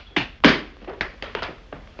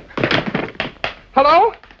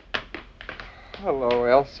 Hello? Hello,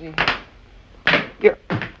 Elsie.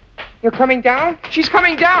 You're coming down? She's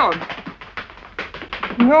coming down.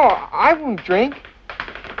 No, I won't drink.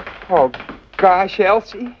 Oh, gosh,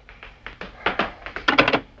 Elsie.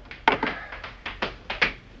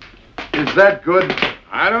 Is that good?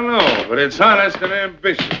 I don't know, but it's honest and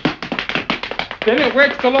ambitious. Then it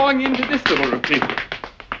works along into this little routine.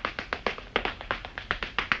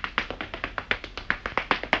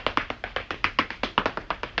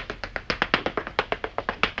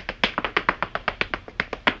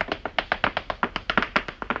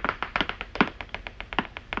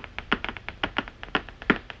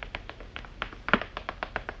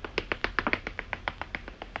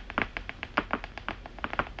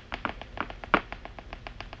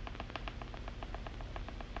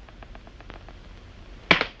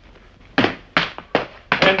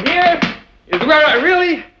 Where I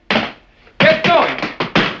really get going.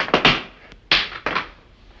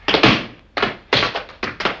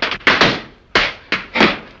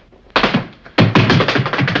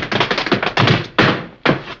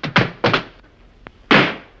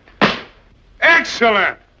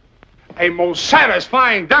 Excellent! A most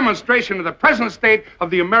satisfying demonstration of the present state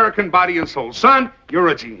of the American body and soul. Son, you're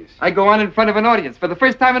a genius. I go on in front of an audience for the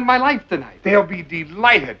first time in my life tonight. They'll be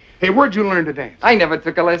delighted. Hey, where'd you learn to dance? I never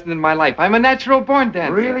took a lesson in my life. I'm a natural-born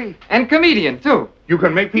dancer. Really? And comedian, too. You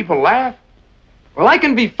can make people laugh? Well, I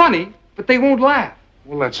can be funny, but they won't laugh.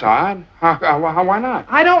 Well, that's odd. Why not?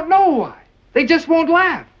 I don't know why. They just won't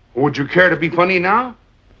laugh. Would you care to be funny now?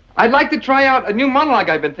 I'd like to try out a new monologue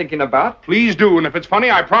I've been thinking about. Please do, and if it's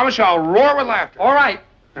funny, I promise you I'll roar with laughter. All right.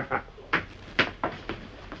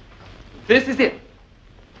 This is it.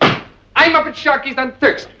 I'm up at Sharky's on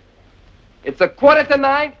Third Street. It's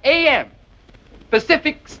 8:45 a.m.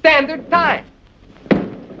 Pacific Standard Time.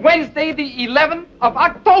 Wednesday, the 11th of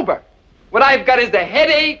October. What I've got is a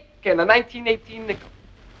headache and a 1918 nickel.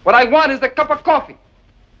 What I want is a cup of coffee.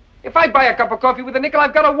 If I buy a cup of coffee with a nickel,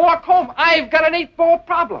 I've got to walk home. I've got an 8-ball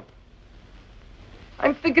problem.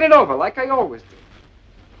 I'm thinking it over like I always do.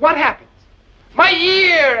 What happens? My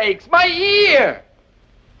ear aches, my ear.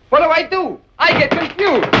 What do? I get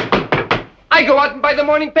confused. I go out and buy the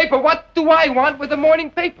morning paper. What do I want with the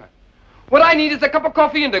morning paper? What I need is a cup of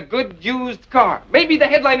coffee and a good used car. Maybe the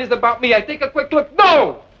headline is about me. I take a quick look.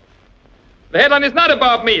 No! The headline is not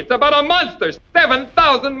about me. It's about a monster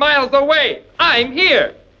 7,000 miles away. I'm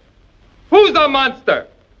here. Who's a monster?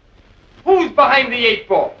 Who's behind the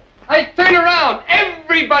 8-ball? I turn around.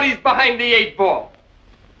 Everybody's behind the 8-ball.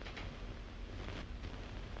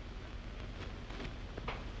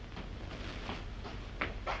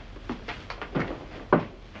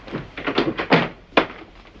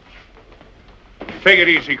 Take it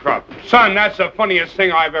easy, Krupp. Son, that's the funniest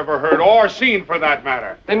thing I've ever heard, or seen for that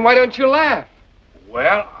matter. Then why don't you laugh?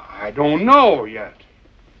 Well, I don't know yet.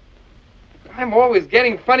 I'm always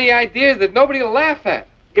getting funny ideas that nobody will laugh at.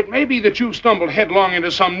 It may be that you've stumbled headlong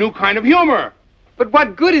into some new kind of humor. But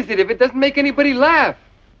what good is it if it doesn't make anybody laugh?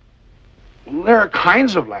 There are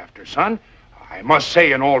kinds of laughter, son. I must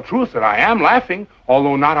say in all truth that I am laughing,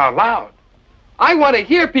 although not out loud. I want to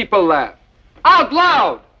hear people laugh. Out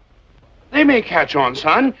loud! They may catch on,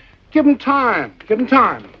 son. Give them time. Give them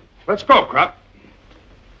time. Let's go, Krupp.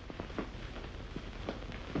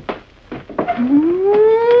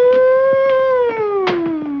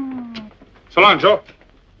 So long, Joe.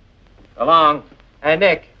 So long. Hey,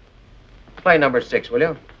 Nick, play number 6, will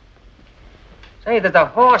you? Say, there's a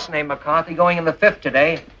horse named McCarthy going in the 5th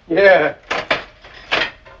today. Yeah.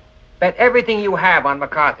 Bet everything you have on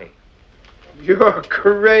McCarthy. You're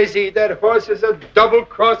crazy. That horse is a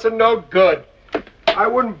double-crossing no good. I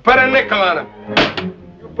wouldn't bet a nickel on him.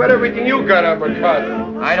 You bet everything you got on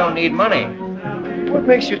McCarthy. I don't need money. What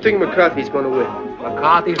makes you think McCarthy's going to win?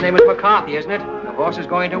 McCarthy's name is McCarthy, isn't it? The horse is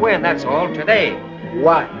going to win, that's all, today.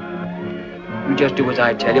 Why? You just do as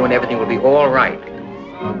I tell you and everything will be all right.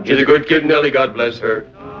 She's a good kid, Nellie, God bless her.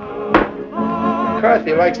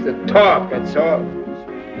 McCarthy likes to talk, that's all.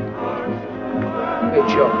 Hey,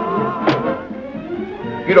 Joe.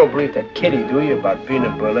 You don't believe that Kitty, do you, about being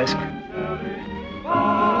in burlesque?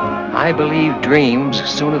 I believe dreams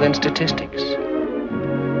sooner than statistics.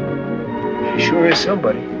 She sure is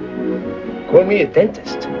somebody. Call me a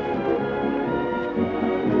dentist.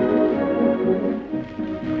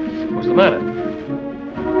 What's the matter?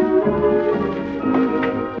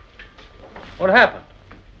 What happened?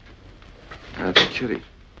 That's Kitty.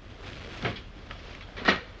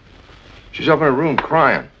 She's up in her room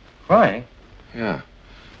crying. Crying? Yeah.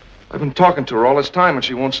 I've been talking to her all this time, and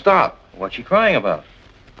she won't stop. What's she crying about?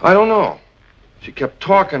 I don't know. She kept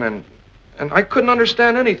talking, and I couldn't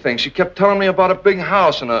understand anything. She kept telling me about a big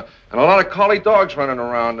house and a lot of collie dogs running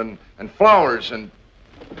around and flowers and...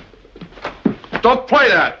 Don't play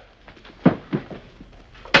that!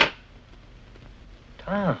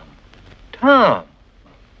 Tom.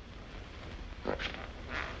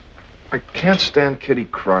 I can't stand Kitty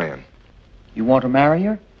crying. You want to marry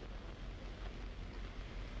her?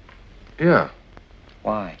 Yeah.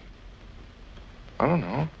 Why? I don't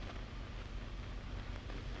know.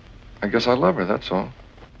 I guess I love her, that's all.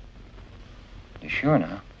 You sure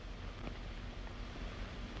now?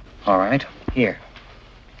 All right, here.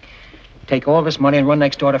 Take all this money and run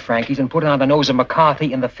next door to Frankie's and put it on the nose of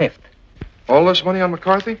McCarthy in the 5th. All this money on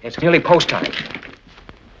McCarthy? It's nearly post time.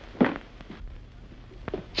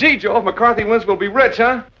 Gee, Joe, if McCarthy wins, we'll be rich,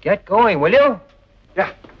 huh? Get going, will you?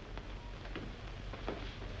 Yeah.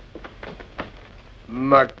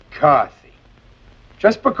 McCarthy.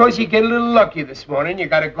 Just because you get a little lucky this morning, you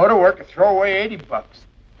gotta go to work and throw away $80.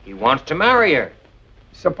 He wants to marry her.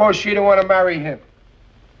 Suppose she didn't want to marry him.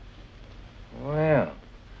 Well,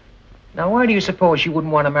 now why do you suppose she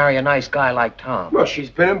wouldn't want to marry a nice guy like Tom? Well, she's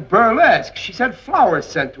been in burlesque. She's had flowers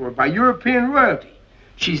sent to her by European royalty.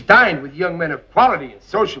 She's dined with young men of quality and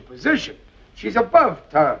social position. She's above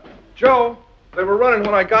Tom. Joe, they were running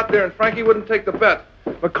when I got there, and Frankie wouldn't take the bet.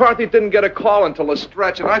 McCarthy didn't get a call until the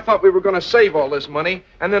stretch, and I thought we were going to save all this money,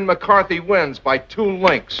 and then McCarthy wins by 2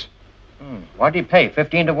 links. What'd he pay,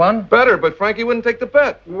 15 to 1? Better, but Frankie wouldn't take the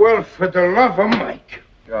bet. Well, for the love of Mike.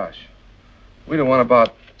 Gosh, we'd have won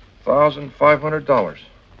about $1,500.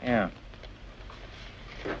 Yeah.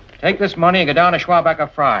 Take this money and go down to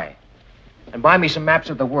Schwabacher Fry and buy me some maps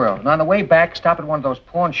of the world. And on the way back, stop at one of those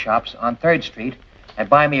pawn shops on 3rd Street and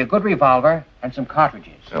buy me a good revolver and some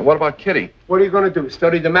cartridges. What about Kitty? What are you going to do,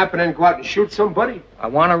 study the map and then go out and shoot somebody? I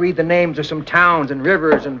want to read the names of some towns and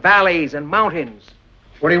rivers and valleys and mountains.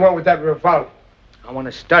 What do you want with that revolver? I want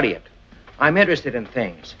to study it. I'm interested in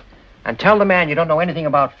things. And tell the man you don't know anything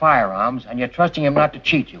about firearms and you're trusting him not to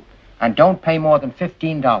cheat you. And don't pay more than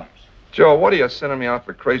 $15. Joe, what are you sending me out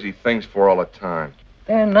for crazy things for all the time?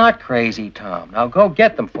 They're not crazy, Tom. Now go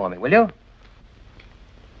get them for me, will you?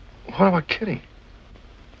 What about Kitty?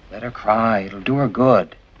 Let her cry. It'll do her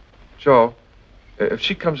good. Joe, if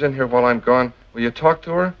she comes in here while I'm gone, will you talk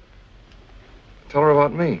to her? Tell her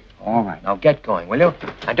about me. All right. Now get going, will you?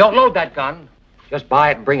 And don't load that gun. Just buy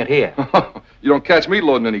it and bring it here. You don't catch me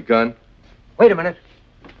loading any gun. Wait a minute.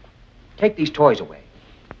 Take these toys away.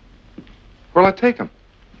 Where'll I take them?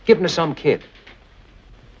 Give them to some kid.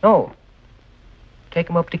 No. Take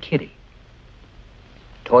them up to Kitty.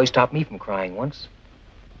 Toys stopped me from crying once.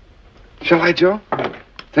 Shall I, Joe?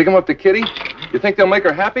 Take them up to Kitty? You think they'll make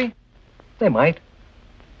her happy? They might.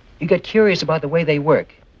 You get curious about the way they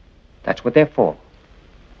work. That's what they're for.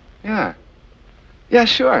 Yeah. Yeah,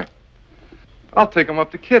 sure. I'll take them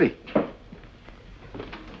up to Kitty.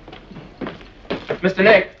 Mr.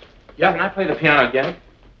 Nick. Yeah? Can I play the piano again?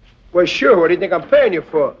 Well, sure. What do you think I'm paying you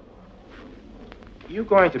for? You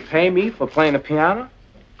going to pay me for playing the piano?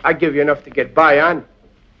 I give you enough to get by on.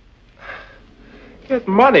 Get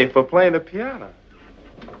money for playing the piano.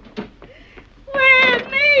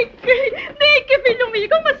 Nick, figlio mio,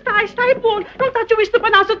 come stai? Stai buono? Non t'ho visto per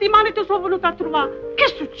una settimana e ti sono venuta a trovare. Che è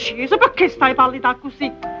successo? Perché stai pallida così?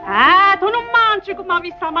 Tu non mangi come hai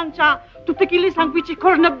visto a mangiare. Tutti quei sanguici,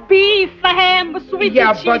 corn beef, ham, sweet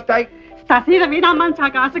cheese. Stasera vieni a mangiare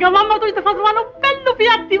a casa, che mamma tu ti fa trovare un bello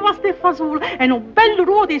piatto di pasta e fagioli e un bello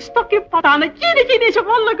ruolo di stocchi e patate. Chiedi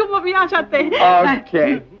cipolla come piace a te.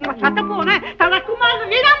 Ok. State buone, Ti raccomando,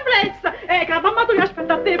 vieni a bless. Che la mamma tu ti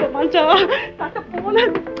aspetta a te per mangiare. State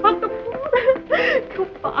buone, state buone.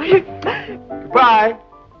 Goodbye. Goodbye.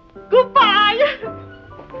 Goodbye.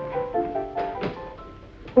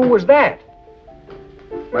 Who was that?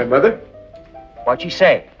 My mother? What'd she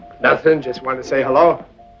say? Nothing. Just wanted to say hello.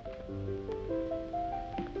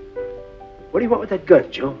 What do you want with that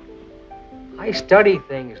gun, Joe? I study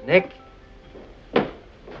things, Nick.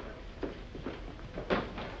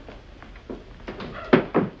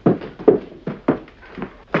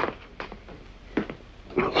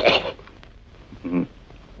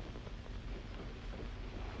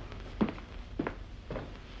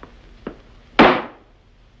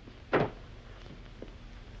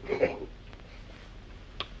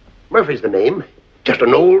 Murphy's the name. Just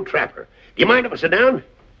an old trapper. Do you mind if I sit down?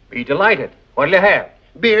 Be delighted. What'll you have?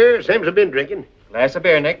 Beer, same as I've been drinking. Glass of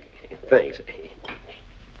beer, Nick. Thanks.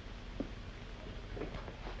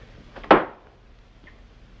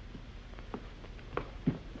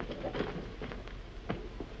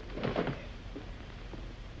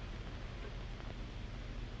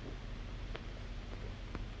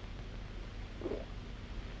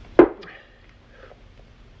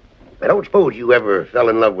 don't suppose you ever fell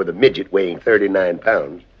in love with a midget weighing 39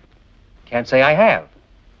 pounds. Can't say I have.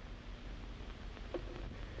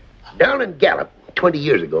 Down in Gallup, 20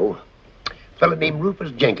 years ago, a fella named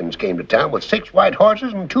Rufus Jenkins came to town with 6 white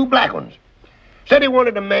horses and 2 black ones. Said he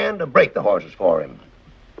wanted a man to break the horses for him.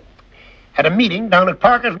 Had a meeting down at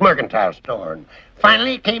Parker's mercantile store, and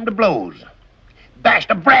finally it came to blows. Bashed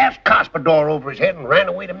a brass cuspidor over his head and ran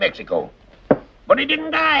away to Mexico. But he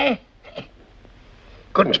didn't die.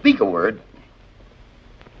 Couldn't speak a word.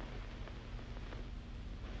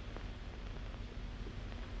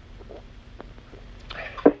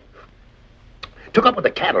 Took up with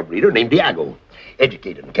a cattle breeder named Diago,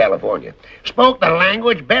 educated in California. Spoke the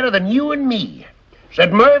language better than you and me.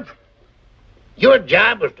 Said, Murph, your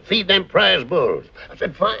job was to feed them prize bulls. I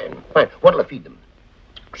said, fine. What'll I feed them?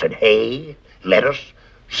 Said, hay, lettuce,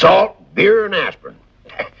 salt, beer, and aspirin.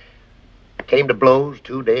 Came to blows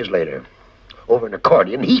 2 days later. Over an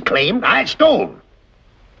accordion he claimed I stole.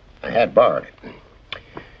 I had borrowed it.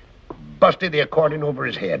 Busted the accordion over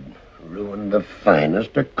his head. Ruined the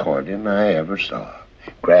finest accordion I ever saw.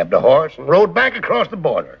 Grabbed a horse and rode back across the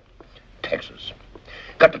border. Texas.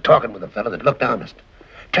 Got to talking with a fella that looked honest.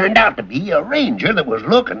 Turned out to be a ranger that was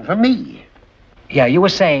looking for me. Yeah, you were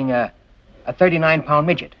saying a 39-pound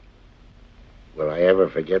midget. Will I ever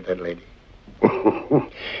forget that lady?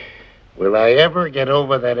 Will I ever get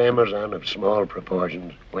over that Amazon of small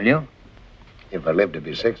proportions? Will you? If I live to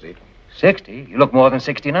be 60. 60? You look more than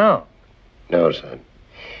 60 now. No, son.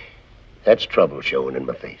 That's trouble showing in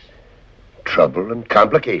my face. Trouble and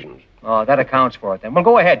complications. Oh, that accounts for it then. Well,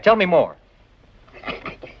 go ahead. Tell me more.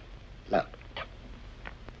 Look.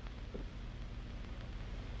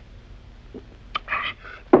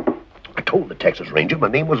 I told the Texas Ranger my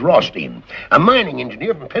name was Rothstein, a mining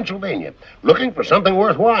engineer from Pennsylvania, looking for something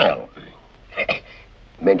worthwhile.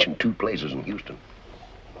 Mentioned 2 places in Houston.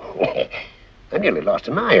 I nearly lost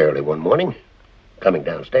an eye early one morning, coming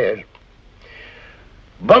downstairs.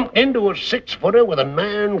 Bumped into a 6-footer with an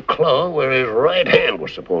iron claw where his right hand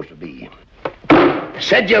was supposed to be.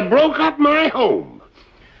 Said you broke up my home.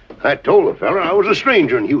 I told the fella I was a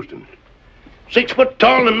stranger in Houston. 6 foot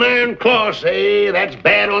tall and an iron claw, say, that's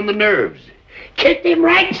bad on the nerves. Kicked him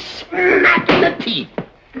right smack in the teeth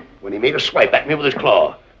when he made a swipe at me with his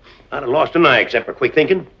claw. I'd have lost an eye except for quick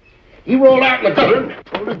thinking. He rolled out in the gutter and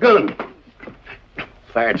pulled his gun.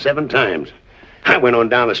 Fired 7 times. I went on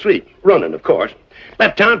down the street, running, of course.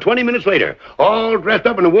 Left town 20 minutes later, all dressed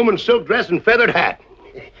up in a woman's silk dress and feathered hat.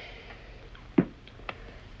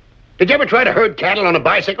 Did you ever try to herd cattle on a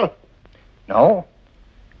bicycle? No.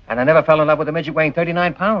 And I never fell in love with a midget weighing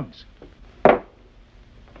 39 pounds.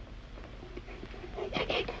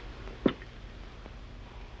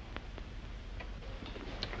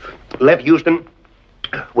 Left Houston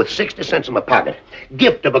with 60 cents in my pocket.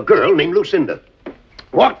 Gift of a girl named Lucinda.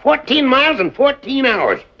 Walked 14 miles in 14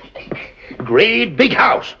 hours. Great big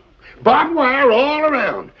house. Barbed wire all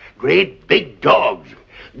around. Great big dogs.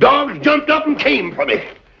 Dogs jumped up and came for me.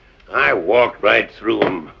 I walked right through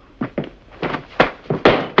them.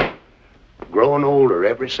 Growing older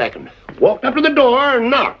every second. Walked up to the door and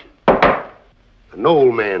knocked. An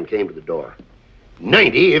old man came to the door.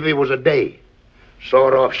 90 if he was a day.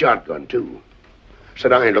 Sawed-off shotgun, too.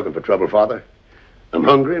 Said, I ain't looking for trouble, Father. I'm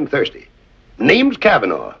hungry and thirsty. Name's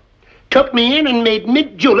Kavanaugh. Took me in and made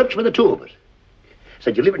mint juleps for the 2 of us.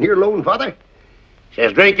 Said, you living here alone, Father?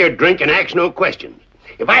 Says, drink your drink and ask no questions.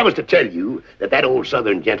 If I was to tell you that old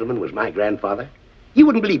Southern gentleman was my grandfather, you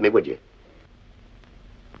wouldn't believe me, would you?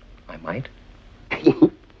 I might.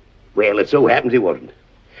 Well, it so happens he wasn't.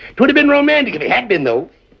 'Twould have been romantic if he had been, though.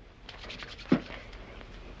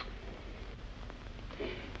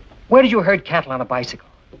 Where did you herd cattle on a bicycle?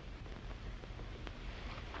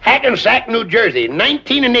 Hackensack, New Jersey,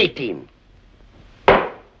 19 and 18.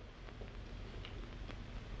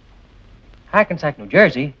 Hackensack, New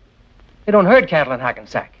Jersey? They don't herd cattle in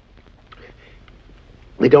Hackensack.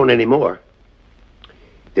 They don't anymore.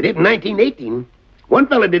 They did in 1918. One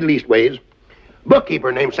fella did leastways.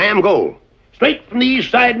 Bookkeeper named Sam Gold. Straight from the east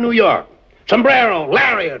side of New York. Sombrero,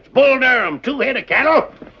 lariats, bull Durham, 2 head of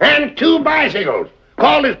cattle, and 2 bicycles.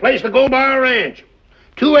 Called his place the Gold Bar Ranch.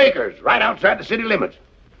 2 acres, right outside the city limits.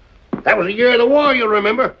 That was the year of the war, you'll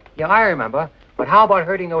remember. Yeah, I remember. But how about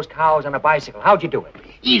herding those cows on a bicycle? How'd you do it?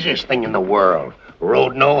 Easiest thing in the world.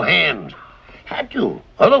 Rode no hands. Had to.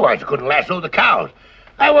 Otherwise, you couldn't lasso the cows.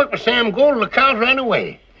 I worked with Sam Gold and the cows ran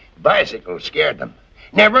away. Bicycles scared them.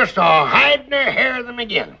 Never saw hide nor hair of them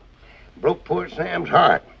again. Broke poor Sam's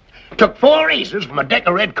heart. Took 4 aces from a deck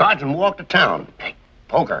of red cards and walked to town.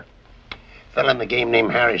 Poker. Fella in the game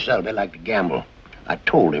named Harry Selby liked to gamble. I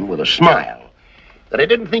told him with a smile. that I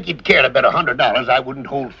didn't think he'd care to bet $100 I wouldn't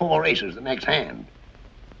hold 4 aces the next hand.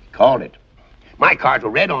 He called it. My cards were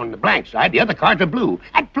red on the blank side, the other cards were blue.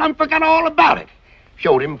 I plumb forgot all about it.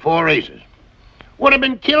 Showed him 4 aces. Would have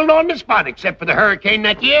been killed on the spot except for the hurricane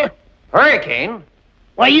that year. Hurricane?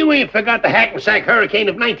 Why, you ain't forgot the Hackensack hurricane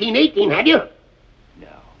of 1918, had you? No.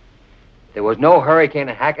 There was no hurricane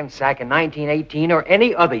in Hackensack in 1918 or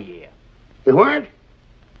any other year. There weren't?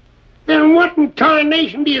 Then what in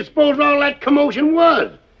tarnation do you suppose all that commotion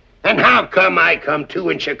was? And how come I come to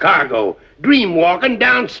in Chicago, dream walking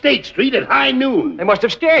down State Street at high noon? They must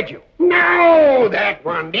have scared you. No, that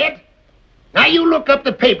wasn't it. Now, you look up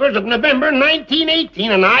the papers of November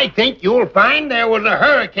 1918, and I think you'll find there was a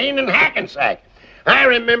hurricane in Hackensack. I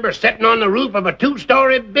remember sitting on the roof of a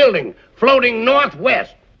 2-story building, floating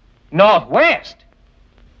northwest. Northwest?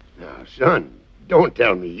 Now, son, don't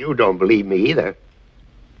tell me you don't believe me either.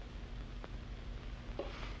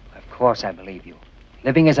 Of course I believe you.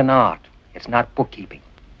 Living is an art. It's not bookkeeping.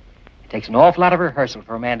 It takes an awful lot of rehearsal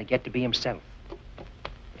for a man to get to be himself.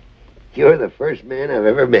 You're the first man I've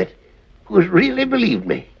ever met who's really believed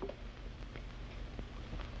me.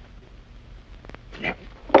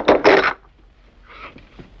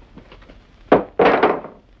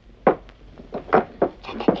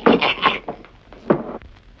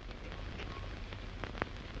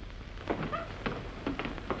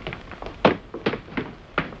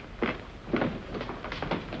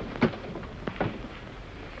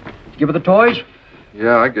 Give her the toys?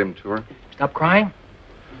 Yeah, I gave them to her. Stop crying?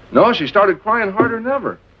 No, she started crying harder than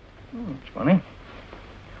ever. Oh, it's funny.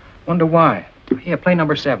 Wonder why. Here, play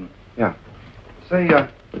number 7. Yeah. Say,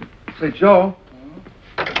 Joe,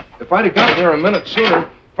 if I'd have gotten there a minute sooner,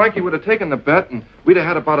 Frankie would have taken the bet, and we'd have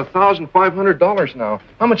had about $1,500 now.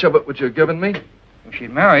 How much of it would you have given me? If she'd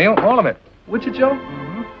marry you, all of it. Would you, Joe?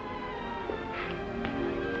 Mm-hmm.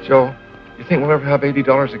 Joe, you think we'll ever have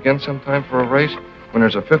 $80 again sometime for a race? When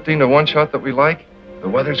there's a 15-to-1 shot that we like? The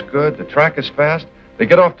weather's good, the track is fast, they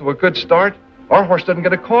get off to a good start. Our horse doesn't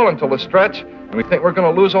get a call until the stretch, and we think we're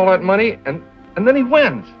going to lose all that money, and then he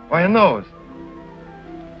wins by a nose.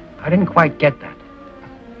 I didn't quite get that.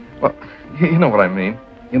 Well, you know what I mean.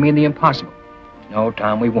 You mean the impossible? No,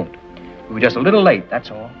 Tom, we won't. We were just a little late, that's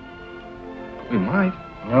all. We might.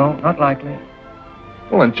 No, not likely.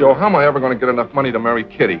 Well, then, Joe, how am I ever going to get enough money to marry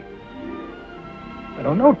Kitty? I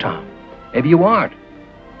don't know, Tom. Maybe you aren't.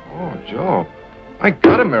 Oh, Joe, I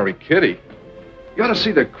gotta marry Kitty. You ought to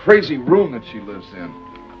see the crazy room that she lives in.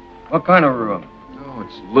 What kind of room? Oh,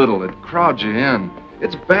 it's little. It crowds you in.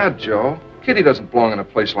 It's bad, Joe. Kitty doesn't belong in a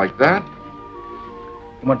place like that.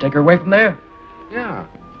 You want to take her away from there? Yeah.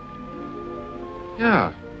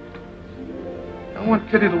 Yeah. I want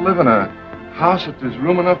Kitty to live in a house that there's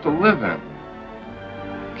room enough to live in.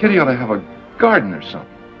 Kitty ought to have a garden or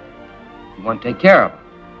something. You want to take care of her?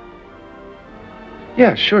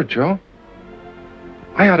 Yeah, sure, Joe.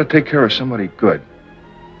 I ought to take care of somebody good.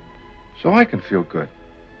 So I can feel good.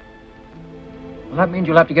 Well, that means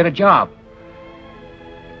you'll have to get a job.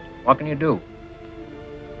 What can you do?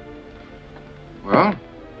 Well,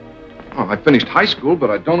 I finished high school, but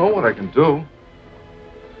I don't know what I can do.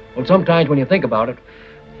 Well, sometimes when you think about it,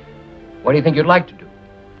 what do you think you'd like to do?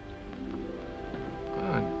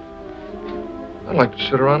 I'd like to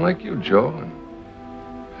sit around like you, Joe, and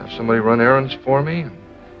have somebody run errands for me, and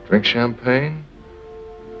drink champagne,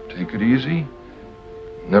 take it easy,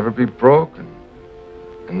 never be broke, and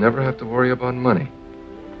never have to worry about money.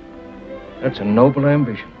 That's a noble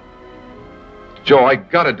ambition. Joe, I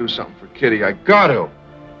gotta do something for Kitty. I got to.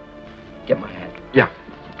 Get my hat. Yeah.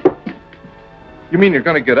 You mean you're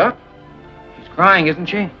gonna get up? She's crying, isn't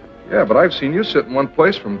she? Yeah, but I've seen you sit in one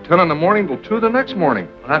place from 10 in the morning till 2 the next morning.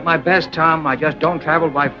 Well, at my best, Tom. I just don't travel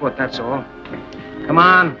by foot, that's all. Come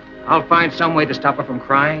on. I'll find some way to stop her from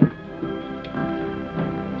crying.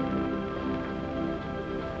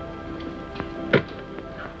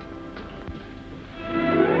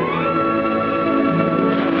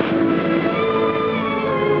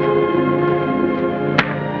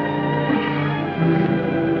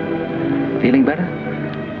 Feeling better?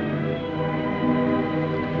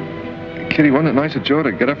 Kitty, wasn't it nice of Joe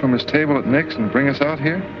to get up from his table at Nick's and bring us out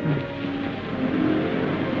here?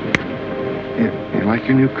 You like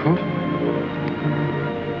your new coat?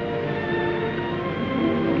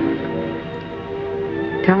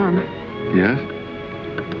 Tom, Yes?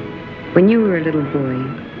 when you were a little boy,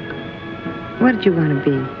 what did you want to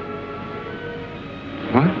be?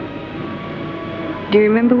 What? Do you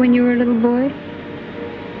remember when you were a little boy?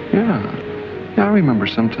 Yeah. Yeah, I remember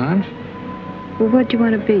sometimes. Well, what did you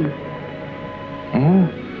want to be? Oh.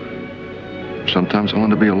 Sometimes I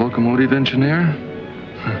wanted to be a locomotive engineer.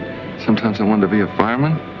 Sometimes I wanted to be a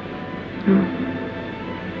fireman.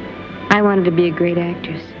 I wanted to be a great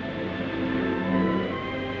actress.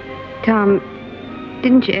 Tom,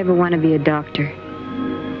 didn't you ever want to be a doctor?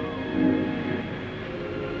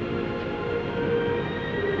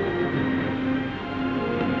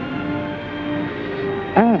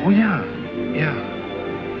 Oh, yeah. Yeah.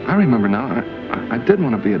 I remember now. I did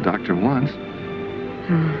want to be a doctor once.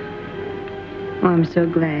 Oh, I'm so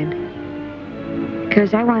glad.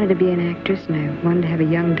 Because I wanted to be an actress, and I wanted to have a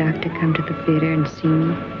young doctor come to the theater and see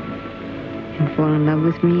me and fall in love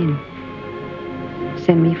with me and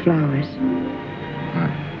send me flowers.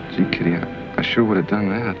 Gee, Kitty, I sure would have done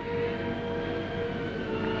that.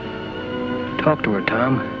 Talk to her,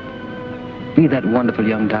 Tom. Be that wonderful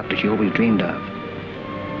young doctor she always dreamed of.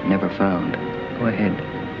 Never found. Go ahead.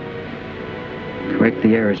 Correct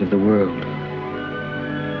the errors of the world.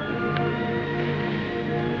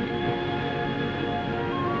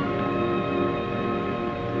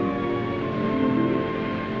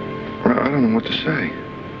 Well, I don't know what to say.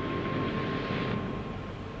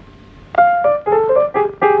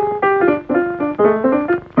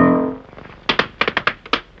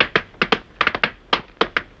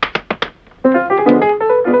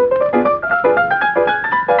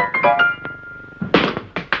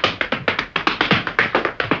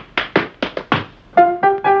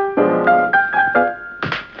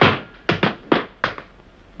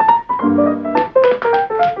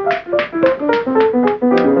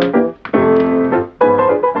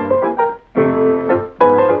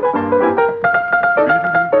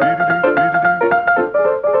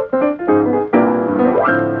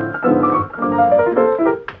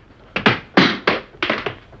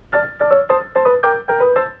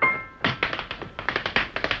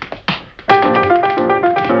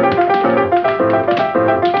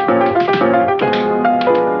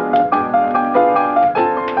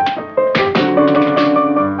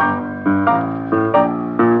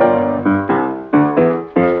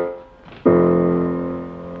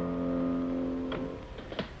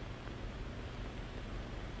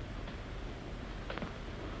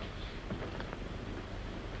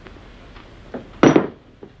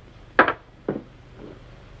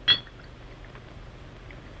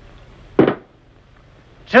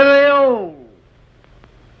 To the old.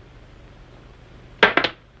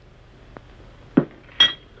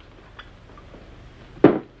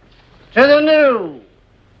 To the new.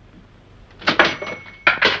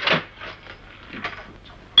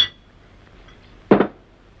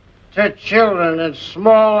 To children and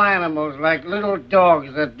small animals like little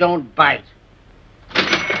dogs that don't bite.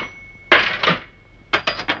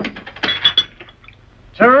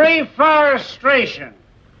 To reforestation.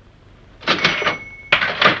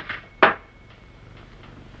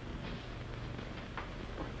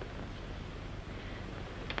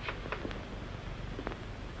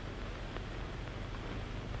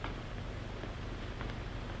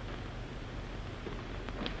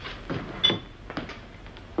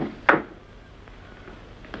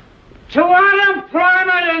 To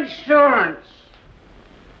unemployment insurance.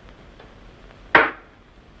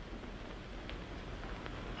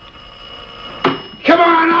 Come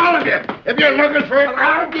on, all of you. If you're looking for it,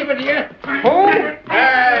 I'll give it to you. Who?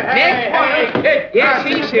 Yes,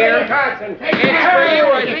 he's here. Carson. It's for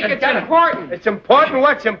you. I think it's important. It's important?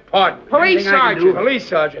 What's important? Police sergeant. Police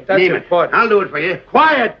sergeant. That's Name it. important. I'll do it for you.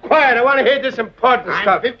 Quiet. I want to hear this important I'm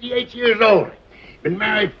stuff. 58 years old. Been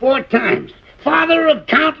married 4 times. Father of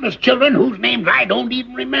countless children whose names I don't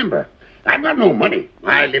even remember. I've got no money.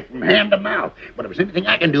 I live from hand to mouth. But if there's anything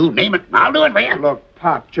I can do, name it. I'll do it for you. Look,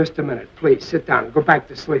 Pop, just a minute. Please, sit down and go back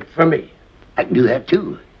to sleep. For me. I can do that,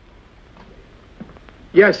 too.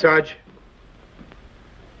 Yes, Sarge.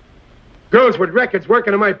 Girls with records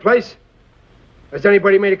working in my place. Has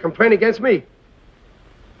anybody made a complaint against me?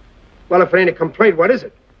 Well, if it ain't a complaint, what is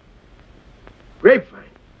it? Grapevine.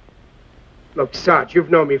 Look, Sarge,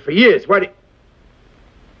 you've known me for years.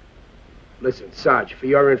 Listen, Sarge, for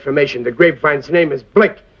your information, the Grapevine's name is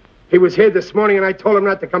Blick. He was here this morning, and I told him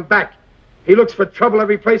not to come back. He looks for trouble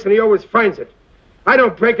every place, and he always finds it. I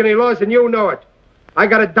don't break any laws, and you know it. I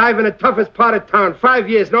got to dive in the toughest part of town. 5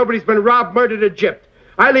 years, nobody's been robbed, murdered, or gypped.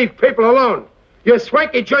 I leave people alone. Your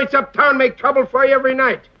swanky joints uptown make trouble for you every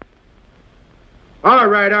night. All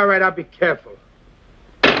right, I'll be careful.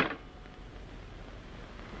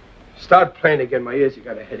 Start playing again. My ears, you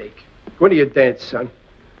got a headache. Go to your dance, son.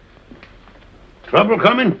 Trouble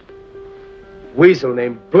coming? Weasel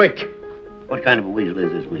named Blick. What kind of a weasel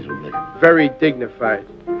is this weasel, Blick? Very dignified.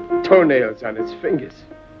 Toenails on his fingers.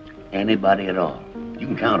 Anybody at all. You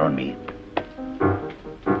can count on me.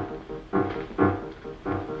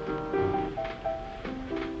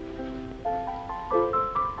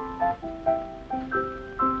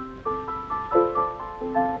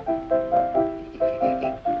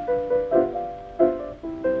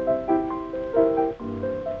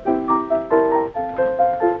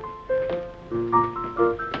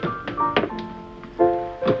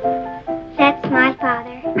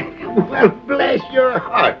 bless your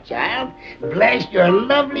heart, child. Bless your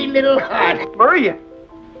lovely little heart. Maria.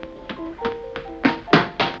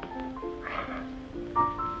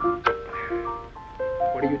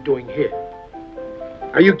 What are you doing here?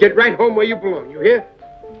 Now you get right home where you belong, you hear?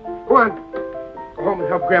 Go on. Go home and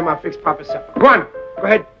help Grandma fix Papa's supper. Go on. Go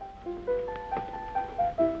ahead.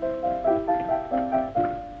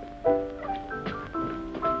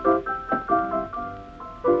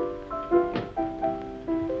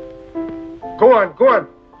 Go on, go on.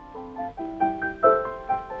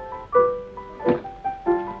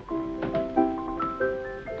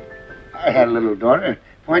 I had a little daughter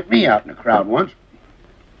point me out in a crowd once.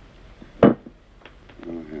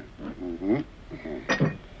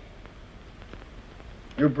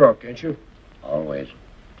 You're broke, ain't you? Always.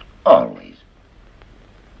 Always.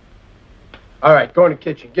 All right, go in the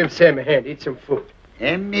kitchen. Give Sam a hand. Eat some food.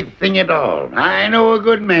 Anything at all. I know a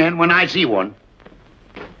good man when I see one.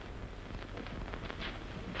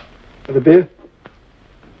 For the beer?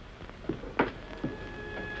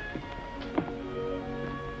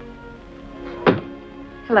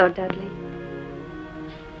 Hello, Dudley.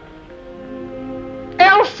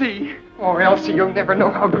 Elsie! Oh, Elsie, you'll never know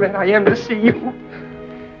how glad I am to see you.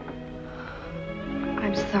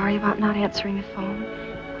 I'm sorry about not answering the phone.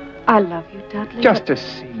 I love you, Dudley. Just to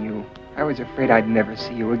see you. I was afraid I'd never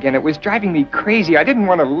see you again. It was driving me crazy. I didn't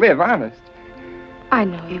want to live, honest. I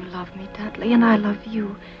know you love me, Dudley, and I love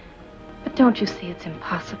you. But don't you see it's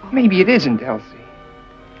impossible? Maybe it isn't, Elsie.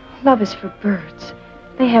 Love is for birds.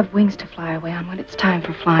 They have wings to fly away on when it's time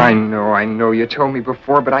for flying. I know. You told me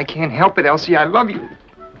before, but I can't help it, Elsie. I love you.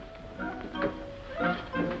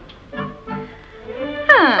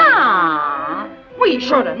 We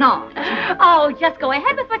should have not. Oh, just go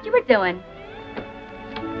ahead with what you were doing.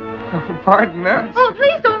 Oh, pardon us. Oh,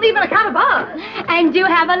 please don't leave an account of us. And do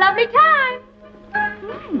have a lovely time.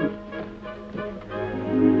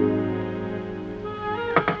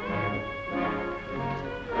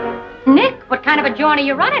 Nick, what kind of a joint are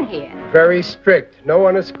you running here? Very strict. No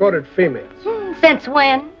unescorted females. Since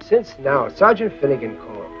when? Since now. Sergeant Finnegan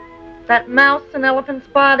called. That mouse and elephant's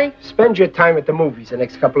body? Spend your time at the movies the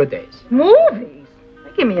next couple of days. Movies?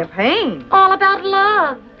 They give me a pain. All about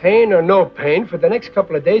love. Pain or no pain, for the next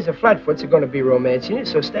couple of days, the Flatfoots are going to be romancing you,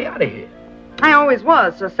 so stay out of here. I always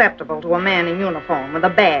was susceptible to a man in uniform with a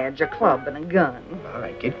badge, a club, and a gun. All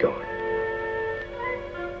right, get going.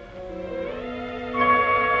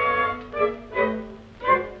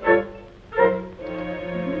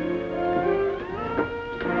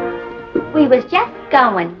 We was just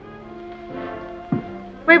going.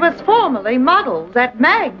 We was formerly models at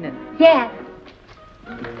Magnet. Yes.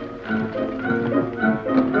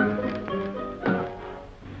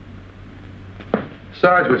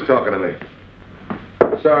 Sarge was talking to me.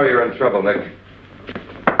 Sorry you're in trouble, Nick.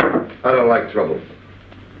 I don't like trouble.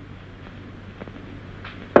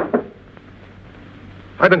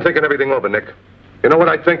 I've been thinking everything over, Nick. You know what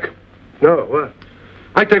I think? No, what?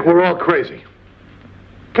 I think we're all crazy.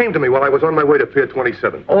 Came to me while I was on my way to Pier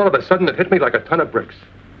 27. All of a sudden, it hit me like a ton of bricks.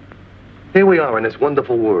 Here we are in this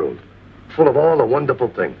wonderful world, full of all the wonderful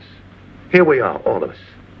things. Here we are, all of us.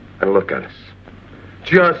 And look at us.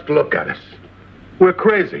 Just look at us. We're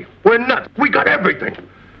crazy. We're nuts. We got everything.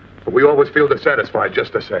 But we always feel dissatisfied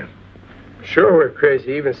just the same. Sure, we're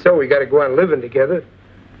crazy. Even so, we got to go on living together.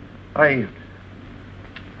 I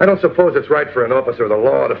don't suppose it's right for an officer of the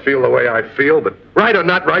law to feel the way I feel, but right or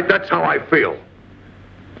not right, that's how I feel.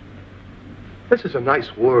 This is a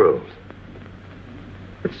nice world.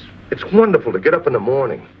 It's wonderful to get up in the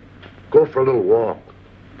morning, go for a little walk,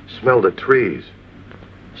 smell the trees,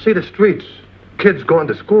 see the streets, kids going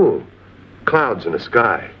to school, clouds in the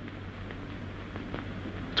sky.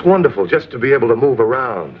 It's wonderful just to be able to move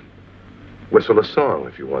around, whistle a song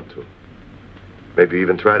if you want to, maybe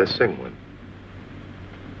even try to sing one.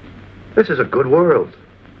 This is a good world.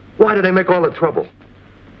 Why do they make all the trouble?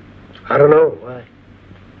 I don't know. Why?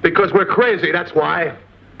 Because we're crazy, that's why.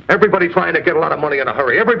 Everybody trying to get a lot of money in a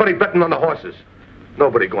hurry. Everybody betting on the horses.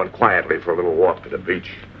 Nobody going quietly for a little walk to the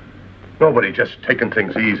beach. Nobody just taking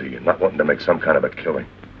things easy and not wanting to make some kind of a killing.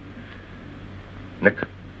 Nick,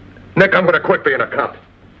 I'm going to quit being a cop.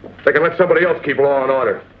 They can let somebody else keep law and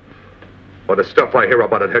order. Or the stuff I hear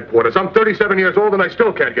about at headquarters. I'm 37 years old and I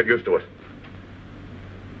still can't get used to it.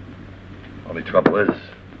 Only trouble is,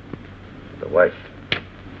 the wife.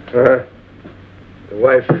 The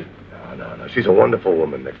wife? No. She's a wonderful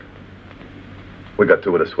woman, Nick. We got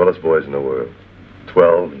two of the swellest boys in the world.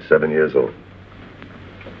 12 and 7 years old.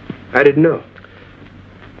 I didn't know.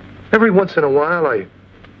 Every once in a while, I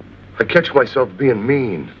catch myself being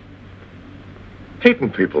mean.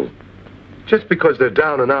 Hating people. Just because they're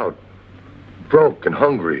down and out. broke and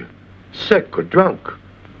hungry, sick or drunk.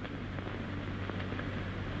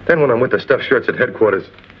 Then when I'm with the stuffed shirts at headquarters,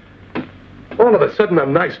 all of a sudden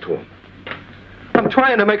I'm nice to them. I'm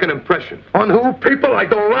trying to make an impression on who? People I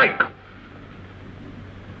don't like.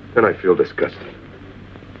 Then I feel disgusted.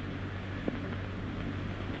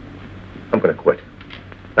 I'm gonna quit.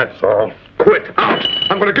 That's all. Quit. Out.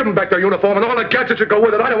 I'm gonna give them back their uniform and all the gadgets that go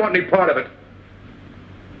with it. I don't want any part of it.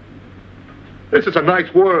 This is a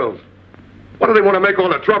nice world. What do they want to make all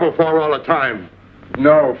the trouble for all the time?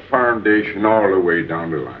 No foundation all the way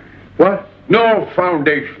down the line. What? No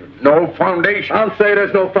foundation. No foundation. I'll say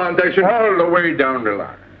there's no foundation. All the way down the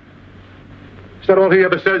line. Is that all he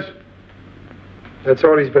ever says? That's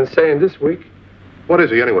all he's been saying this week. What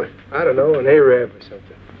is he, anyway? I don't know, an Arab or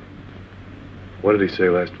something. What did he say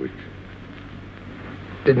last week?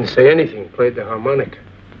 Didn't say anything, played the harmonica.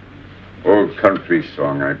 Old country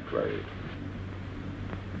song I played.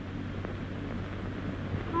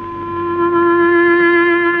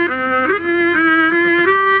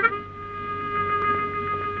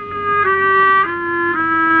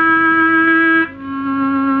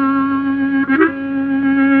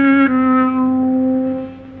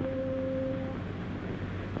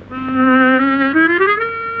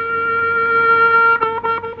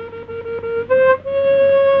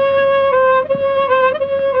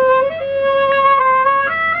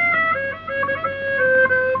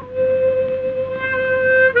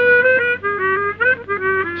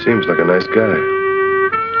 Seems like a nice guy.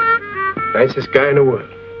 Nicest guy in the world.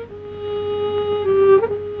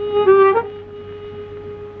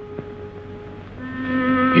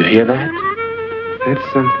 You hear that?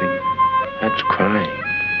 That's something. That's crying.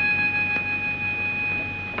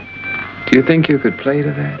 Do you think you could play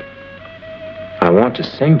to that? I want to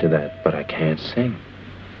sing to that, but I can't sing.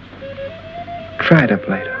 Try to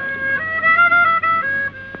play to it.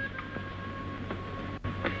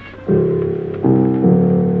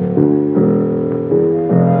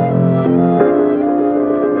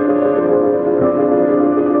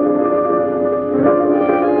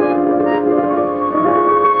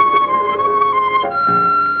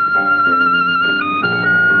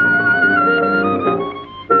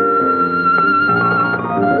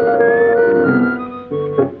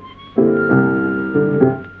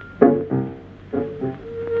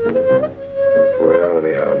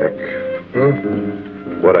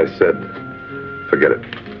 Forget it.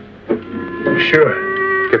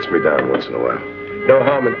 Sure. Gets me down once in a while. No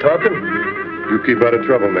harm in talking. You keep out of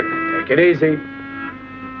trouble, Mick. Take it easy.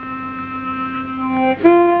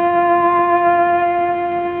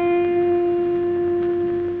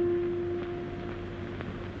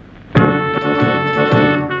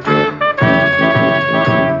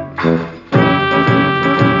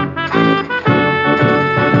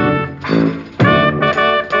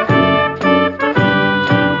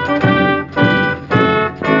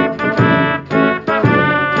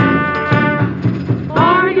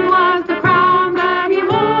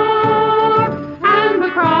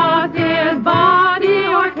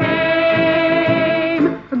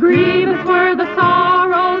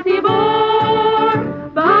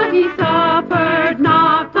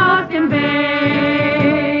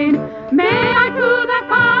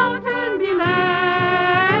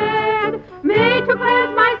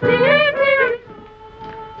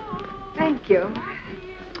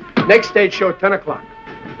 Next stage show, 10 o'clock.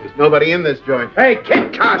 There's nobody in this joint. Hey,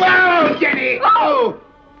 Kit Carson! Whoa, Jenny! Oh!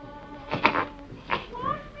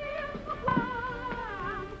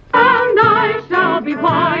 And I shall be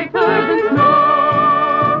whiter than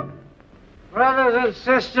snow. Brothers and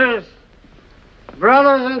sisters,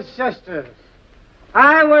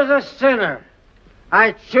 I was a sinner.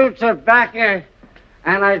 I chewed tobacco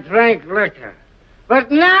and I drank liquor. But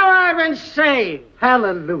now I've been saved.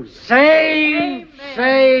 Hallelujah. Saved.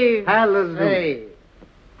 Hallelujah.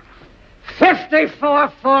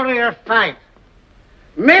 54-40 fight.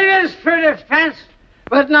 Millions for defense,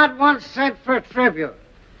 but not 1 cent for tribute.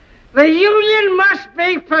 The Union must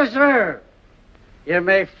be preserved. You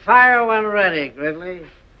may fire when ready, Gridley.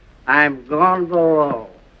 I'm going below.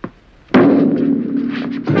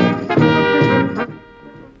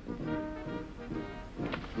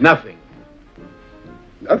 Nothing.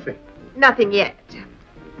 Nothing. Nothing yet.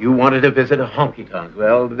 You wanted to visit a honky-tonk.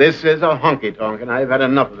 Well, this is a honky-tonk, and I've had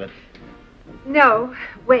enough of it. No,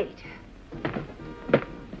 wait.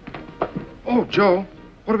 Oh, Joe,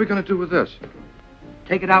 what are we going to do with this?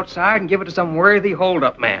 Take it outside and give it to some worthy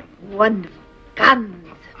hold-up man. Wonderful. Guns.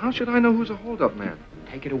 How should I know who's a hold-up man?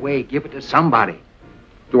 Take it away. Give it to somebody.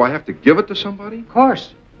 Do I have to give it to somebody? Of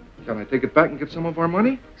course. Can I take it back and get some of our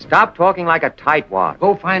money? Stop talking like a tightwad.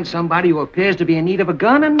 Go find somebody who appears to be in need of a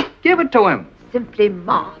gun and give it to him. simply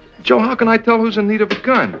marvelous. Joe, how can I tell who's in need of a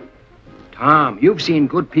gun? Tom, you've seen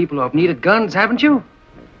good people who have needed guns, haven't you?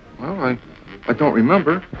 Well, I don't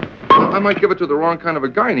remember. I might give it to the wrong kind of a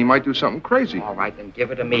guy, and he might do something crazy. All right, then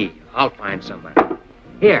give it to me. I'll find somebody.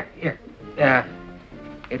 Here.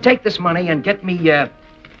 Take this money and get me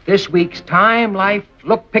this week's Time, Life,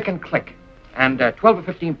 Look, Pick, and Click. And 12 or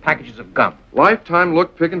 15 packages of gum. Lifetime,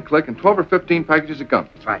 Look, Pick, and Click, and 12 or 15 packages of gum.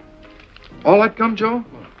 That's right. All that gum, Joe?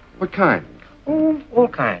 What kind? Oh, all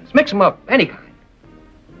kinds. Mix them up, any kind.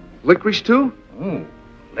 Licorice, too?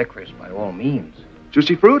 Licorice, by all means.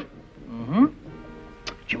 Juicy fruit? Mm-hmm.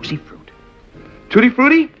 Juicy fruit. Tutti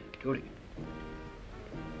Frutti? Tutti.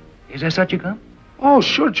 Is there such a gum? Oh,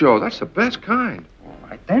 sure, Joe. That's the best kind. All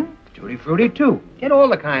right, then. Tutti Frutti, too. Get all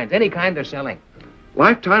the kinds, any kind they're selling.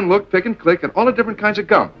 Lifetime, Look, Pick, and Click, and all the different kinds of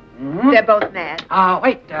gum. Mm-hmm. They're both mad.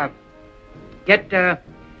 Wait.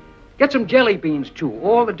 Get some jelly beans, too.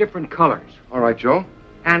 All the different colors. All right, Joe.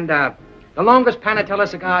 And the longest Panatella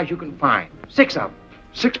cigars you can find. 6 of them.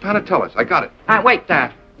 6 Panatellas. I got it. Wait.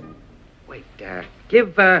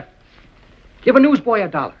 Give a newsboy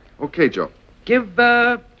 $1. Okay, Joe. Give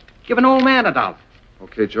an old man $1.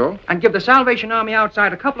 Okay, Joe. And give the Salvation Army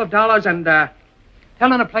outside a couple of dollars and tell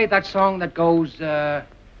them to play that song that goes,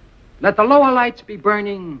 let the lower lights be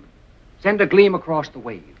burning, send a gleam across the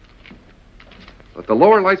wave. Let the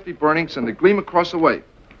lower lights be burning, send a gleam across the wave.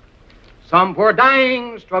 Some poor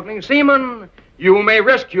dying, struggling seaman, you may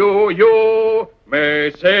rescue, you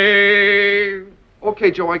may save.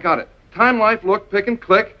 Okay, Joe, I got it. Time, Life, Look, Pick, and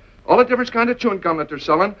Click. All the different kinds of chewing gum that they're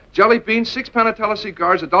selling. Jelly beans, 6 Panatella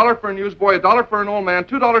cigars, $1 for a newsboy, $1 for an old man,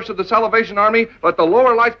 $2 to the Salvation Army. Let the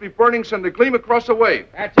lower lights be burning, send a gleam across the wave.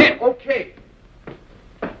 That's it. Okay.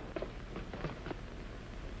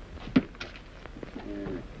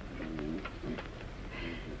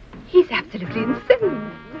 He's absolutely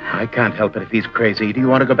insane. I can't help it if he's crazy. Do you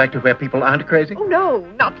want to go back to where people aren't crazy? Oh, no,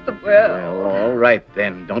 not the world. Well, all right,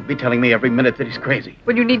 then. Don't be telling me every minute that he's crazy.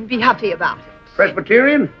 Well, you needn't be happy about it.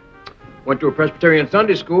 Presbyterian? Went to a Presbyterian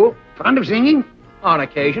Sunday school. Fond of singing? On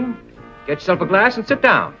occasion. Get yourself a glass and sit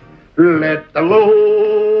down. Let the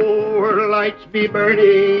lower lights be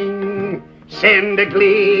burning, send a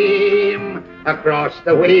gleam across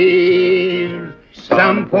the waves.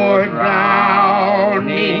 Some poor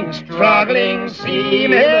drowning, struggling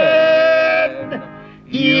seaman,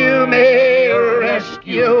 you may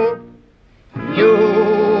rescue,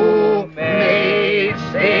 you may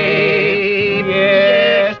save,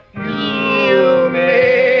 yes, you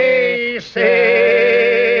may save.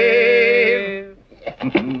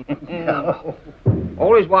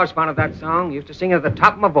 Always was fond of that song. Used to sing it at the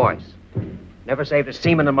top of my voice. Never saved a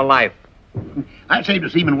seaman in my life. I saved a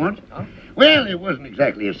seaman once. Huh? Well, it wasn't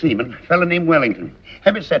exactly a seaman. A fella named Wellington.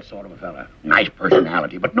 Heavy-set sort of a fella. Nice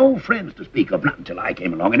personality, but no friends to speak of, not until I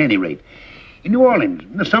came along, at any rate. In New Orleans,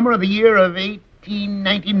 in the summer of the year of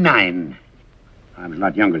 1899. I was a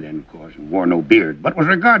lot younger then, of course, and wore no beard, but was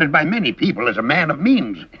regarded by many people as a man of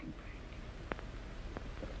means.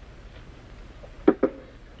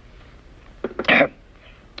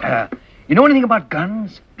 You know anything about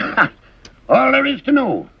guns? All there is to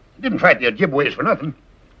know. Didn't fight the Ojibways for nothing.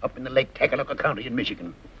 Up in the Lake Tacaloca County in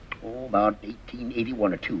Michigan. Oh, about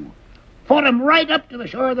 1881 or 2. Fought 'em right up to the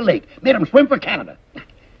shore of the lake. Made 'em swim for Canada.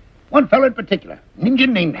 One fellow in particular, an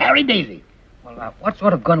Indian named Harry Daisy. Well, what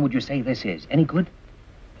sort of gun would you say this is? Any good?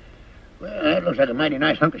 Well, that looks like a mighty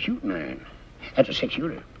nice hunk of shooting iron. That's a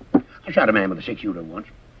 6-shooter. I shot a man with a 6-shooter once.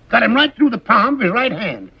 Got him right through the palm of his right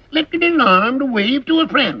hand. Lifted his arm to wave to a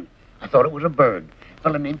friend. I thought it was a bird. A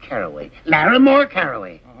fellow named Carraway. Larimore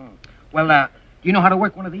Carraway. Well, do you know how to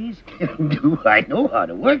work one of these? Do I know how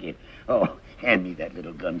to work it? Oh, hand me that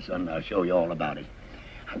little gun, son. I'll show you all about it.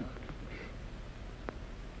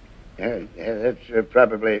 That's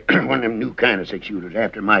probably one of them new kind of 6-shooters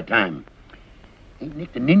after my time. Ain't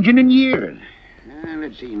nicked an engine in years.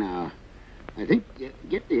 Let's see now. I think,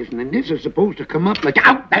 get this, and then this is supposed to come up like...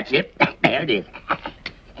 Ow, that's it. There it is.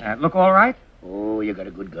 Look all right? Oh, you got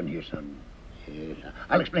a good gun here, son. Yes,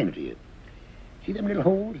 I'll explain it to you. See them little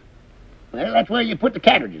holes? Well, that's where you put the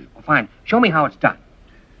cartridges. Well, fine. Show me how it's done.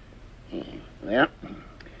 Yeah. Well,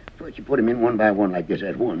 first you put them in one by one like this.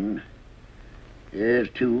 There's 1. There's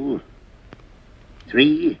 2,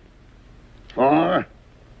 3, 4,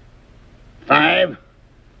 5.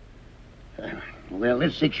 Well,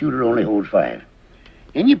 this 6-shooter only holds 5.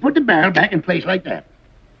 Then you put the barrel back in place like that.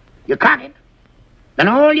 You cock it. Then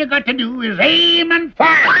all you got to do is aim and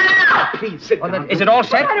fire. Please sit down. Is it all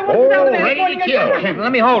set? Oh, ready to kill.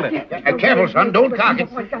 Let me hold it. Careful, son. Don't cock it.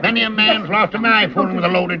 Many a man's lost an eye fooling with a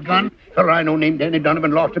loaded gun. Fellow I know named Danny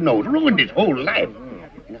Donovan lost a nose. Ruined his whole life.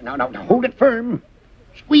 Now, hold it firm.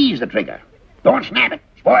 Squeeze the trigger. Don't snap it.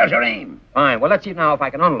 Spoils your aim. Fine. Well, let's see now if I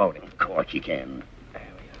can unload it. Of course you can. There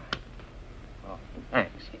we are. Oh,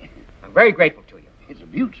 thanks. I'm very grateful to you. It's a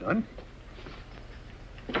beaut, son.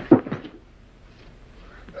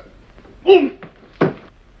 Boom!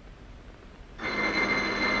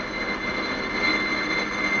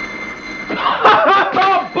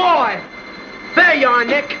 Oh, boy! There you are,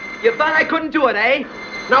 Nick. You thought I couldn't do it, eh?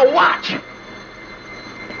 Now watch. 1,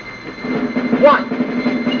 2, 3, 4,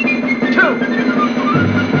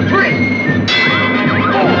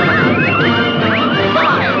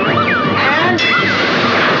 5, and 6.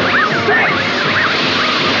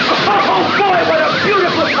 Oh, boy, what a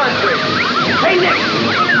beautiful country. Hey, Nick,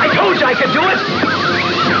 I told you I could do it.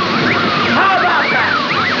 How about that?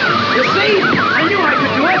 You see, I knew I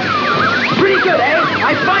could do it. Pretty good, eh?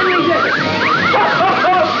 I finally did it.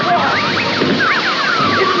 Oh, boy.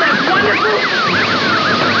 Isn't that wonderful?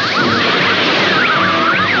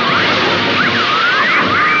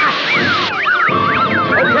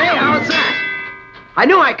 Okay, how's that? I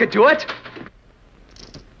knew I could do it.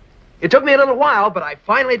 It took me a little while, but I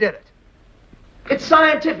finally did it. It's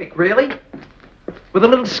scientific, really. With a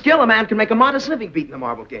little skill, a man can make a modest living beating the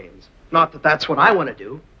marble games. Not that that's what I want to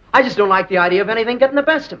do. I just don't like the idea of anything getting the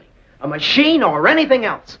best of me. A machine or anything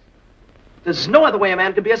else. There's no other way a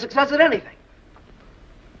man can be a success at anything.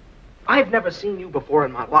 I've never seen you before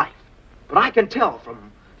in my life, but I can tell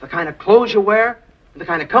from the kind of clothes you wear and the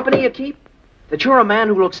kind of company you keep that you're a man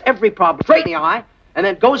who looks every problem straight in the eye and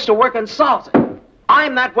then goes to work and solves it.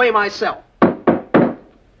 I'm that way myself.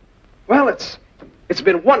 Well, it's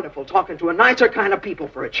been wonderful talking to a nicer kind of people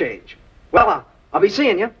for a change. Well, I'll be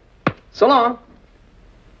seeing you. So long.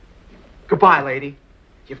 Goodbye, lady.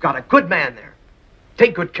 You've got a good man there.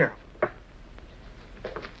 Take good care of him.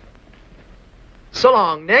 So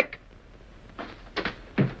long, Nick.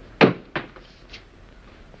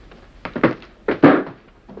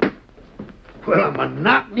 Well, I'm a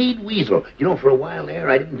knock-kneed weasel. You know, for a while there,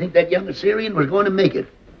 I didn't think that young Assyrian was going to make it.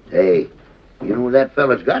 Hey, you know, that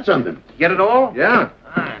fella's got something. Get it all? Yeah.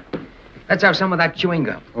 All right. Let's have some of that chewing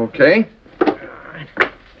gum. Okay. All right.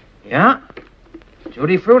 Yeah?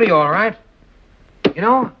 Tutti frutti, all right. You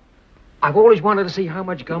know, I've always wanted to see how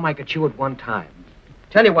much gum I could chew at one time.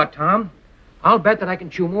 Tell you what, Tom, I'll bet that I can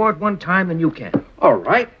chew more at one time than you can. All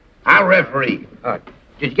right. I'll referee.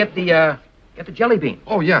 Did you get the jelly bean?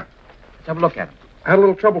 Oh, yeah. Let's have a look at them. I had a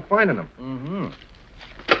little trouble finding them.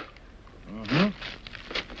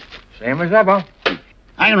 Same as ever.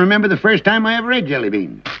 I can remember the first time I ever ate jelly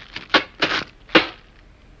beans.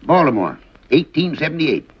 Baltimore,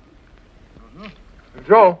 1878.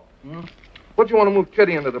 Joe, what do you want to move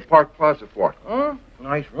Kitty into the park plaza for?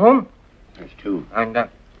 Nice room. There's two. And,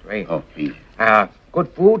 great. Oh, please. Good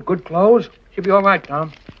food, good clothes. She'll be all right,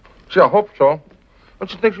 Tom. Sure, I hope so.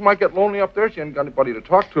 Don't you think she might get lonely up there? She ain't got anybody to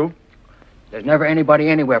talk to. There's never anybody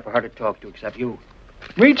anywhere for her to talk to except you.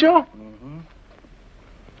 Me, Joe?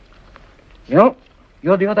 You know,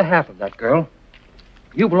 you're the other half of that girl.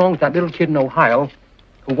 You belong to that little kid in Ohio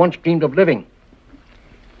who once dreamed of living.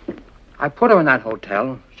 I put her in that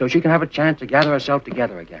hotel so she can have a chance to gather herself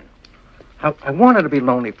together again. I want her to be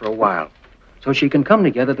lonely for a while so she can come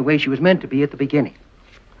together the way she was meant to be at the beginning.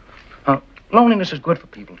 Loneliness is good for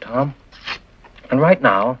people, Tom. And right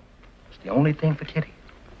now, it's the only thing for Kitty.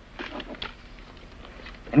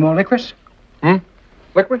 Any more licorice?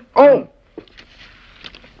 Licorice? Oh!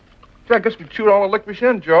 Gee, I guess we chewed all the licorice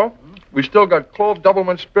in, Joe. We still got clove,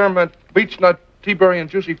 doublemint, spearmint, beechnut, teaberry, and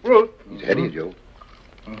juicy fruit. He's ahead of you, Joe.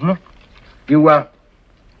 You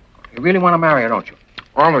really want to marry her, don't you?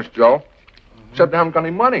 Honest, Joe. Except I haven't got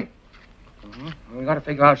any money. We got to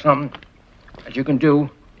figure out something that you can do.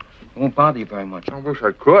 It won't bother you very much. I wish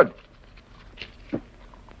I could.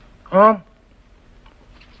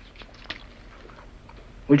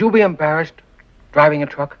 Would you be embarrassed driving a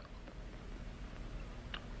truck?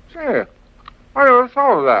 Say, I never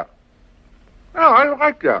thought of that. Yeah, I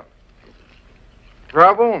like that.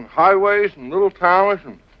 Travel and highways and little towns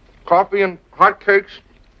and coffee and hot cakes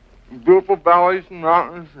and beautiful valleys and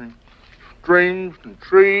mountains and streams and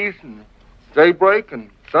trees and daybreak and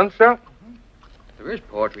sunset. There is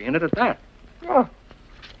poetry in it at that. Yeah,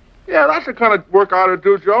 that's the kind of work I ought to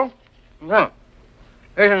do, Joe. Yeah.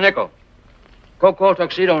 Here's a nickel. Go call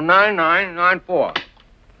Tuxedo 9994.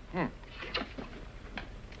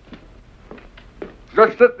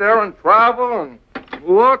 Just sit there and travel and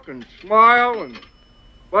look and smile and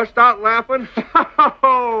bust out laughing.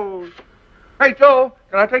 Hey, Joe,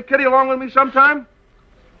 can I take Kitty along with me sometime?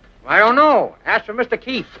 I don't know. Ask for Mr.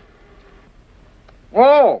 Keith.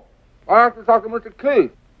 Oh, I have to talk to Mr.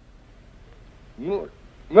 Keith.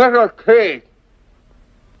 Mr. Keith.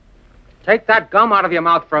 Take that gum out of your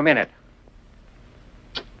mouth for a minute.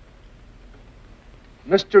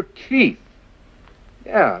 Mr. Keith.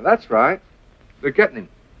 Yeah, that's right. They're getting him.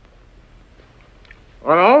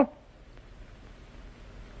 Hello?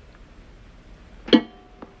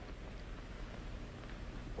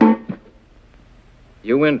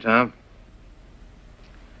 You win, Tom.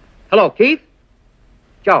 Hello, Keith?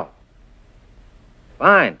 Joe.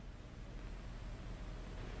 Fine.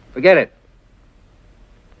 Forget it.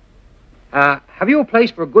 Have you a place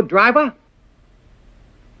for a good driver?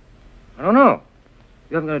 I don't know.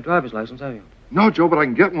 You haven't got a driver's license, have you? No, Joe, but I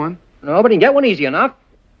can get one. No, but you can get one easy enough.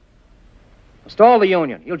 Install the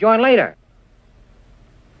union. You'll join later.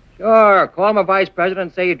 Sure. Call my vice president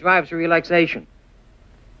and say he drives for relaxation.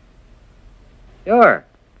 Sure.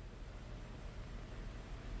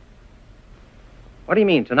 What do you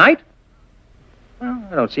mean, tonight? Well,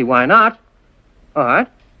 I don't see why not. All right.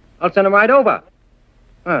 I'll send him right over.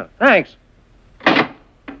 Thanks.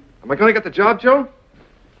 Am I going to get the job, Joe?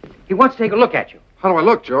 He wants to take a look at you. How do I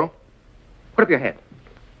look, Joe? Put up your head.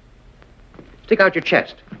 Stick out your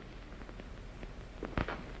chest.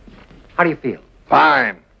 How do you feel?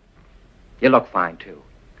 Fine. You look fine, too.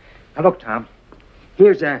 Now, look, Tom.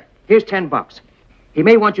 Here's $10. He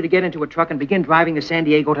may want you to get into a truck and begin driving to San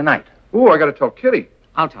Diego tonight. Ooh, I got to tell Kitty.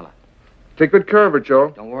 I'll tell her. Take good care of her,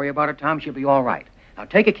 Joe. Don't worry about her, Tom. She'll be all right. Now,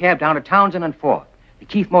 take a cab down to Townsend and 4th. The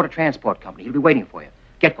Keith Motor Transport Company. He'll be waiting for you.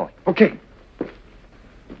 Get going. Okay.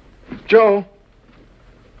 Joe.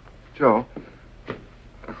 Joe.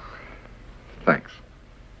 Thanks.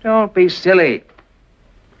 Don't be silly.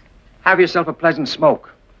 Have yourself a pleasant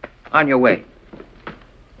smoke. On your way.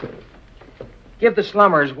 Give the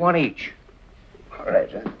slummers one each. All right,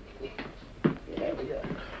 son. There we go.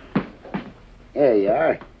 There you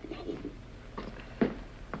are.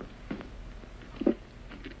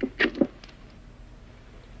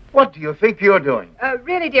 What do you think you're doing?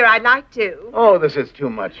 Really, dear, I'd like to. Oh, this is too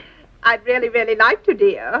much. I'd really, really like to,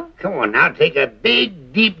 dear. Come on now, take a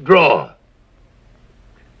big, deep draw.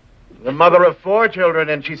 The mother of 4 children,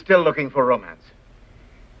 and she's still looking for romance.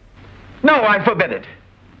 No, I forbid it.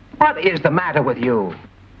 What is the matter with you?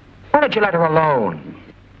 Why don't you let her alone?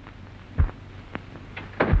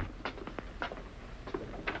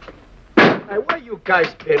 Hey, where you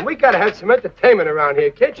guys been? We gotta have some entertainment around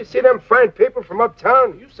here. Can't you see them fine people from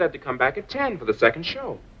uptown? You said to come back at 10 for the second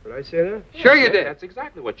show. Did I say that? Sure you did. That's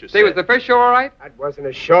exactly what you said. Say, was the first show all right? That wasn't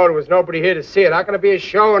a show. There was nobody here to see it. How can it be a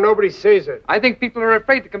show and nobody sees it? I think people are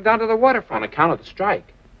afraid to come down to the waterfront. On account of the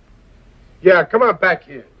strike. Yeah, come on back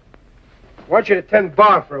here. I want you to tend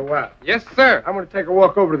bar for a while. Yes, sir. I'm going to take a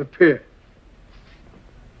walk over to the pier.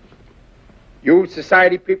 You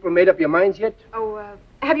society people made up your minds yet? Oh,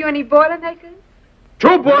 have you any Boilermakers?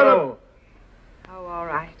 2 boiler. No. Oh, all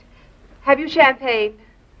right. Have you champagne?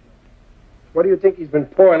 What do you think he's been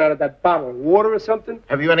pouring out of that bottle? Water or something?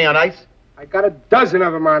 Have you any on ice? I got a dozen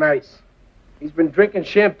of them on ice. He's been drinking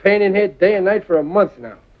champagne in here day and night for a month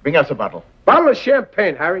now. Bring us a bottle. Bottle of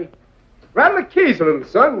champagne, Harry. Rattle the keys a little,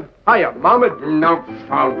 son. Hiya, Mama. No,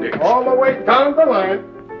 found it. All the way down the line.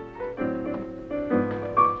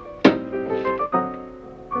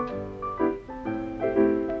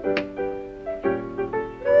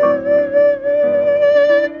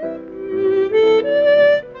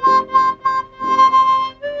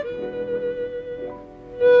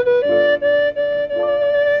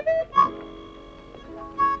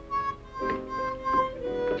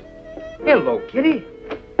 Hello, Kitty.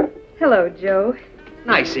 Hello, Joe.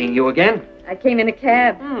 Nice seeing you again. I came in a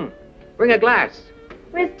cab. Bring a glass.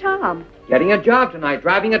 Where's Tom? Getting a job tonight,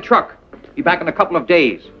 driving a truck. Be back in a couple of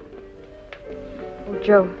days. Oh,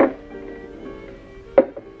 Joe.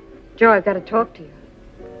 Joe, I've got to talk to you.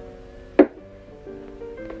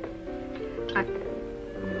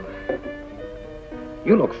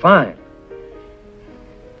 You look fine.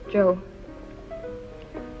 Joe,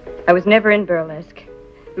 I was never in burlesque.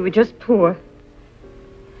 We were just poor.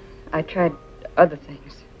 I tried other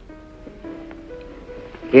things.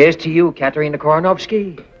 Here's to you, Katerina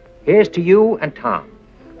Koronovsky. Here's to you and Tom.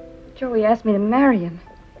 Joe, he asked me to marry him.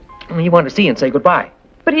 He wanted to see you and say goodbye.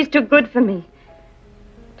 But he's too good for me.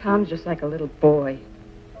 Tom's just like a little boy.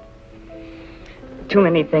 Too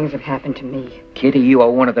many things have happened to me. Kitty, you are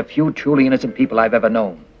one of the few truly innocent people I've ever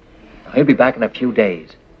known. Now, he'll be back in a few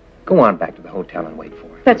days. Go on back to the hotel and wait for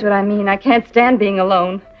him. That's what I mean. I can't stand being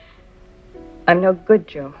alone. I'm no good,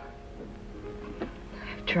 Joe.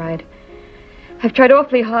 I've tried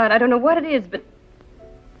awfully hard. I don't know what it is, but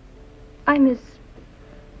I miss...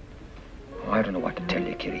 Oh, I don't know what to tell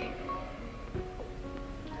you, Kitty.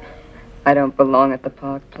 I don't belong at the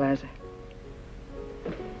Park Plaza.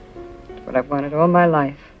 what I've wanted all my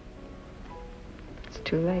life. It's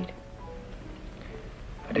too late.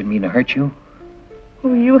 I didn't mean to hurt you.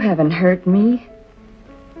 Oh, you haven't hurt me.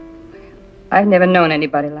 I've never known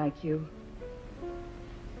anybody like you.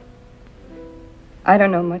 I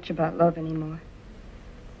don't know much about love anymore.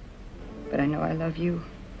 But I know I love you.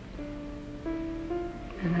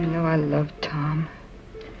 And I know I love Tom.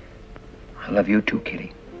 I love you too,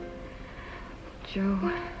 Kitty.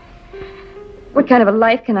 Joe, what kind of a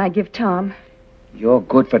life can I give Tom? You're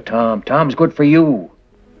good for Tom. Tom's good for you.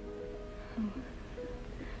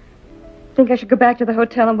 Think I should go back to the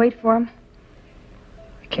hotel and wait for him?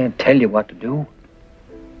 I can't tell you what to do.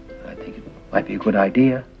 I think it might be a good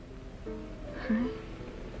idea. Oh,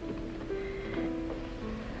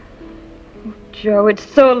 Joe, it's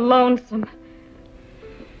so lonesome.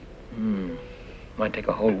 Might take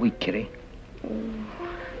a whole week, Kitty.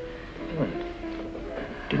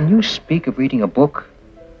 Didn't you speak of reading a book?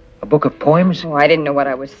 A book of poems? Oh, I didn't know what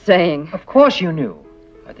I was saying. Of course you knew.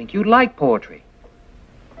 I think you'd like poetry.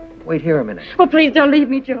 Wait here a minute. Oh, please don't leave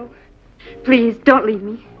me, Joe. Please, don't leave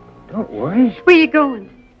me. Don't worry. Where are you going?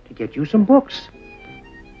 To get you some books.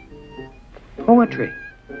 Poetry.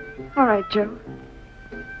 All right, Joe.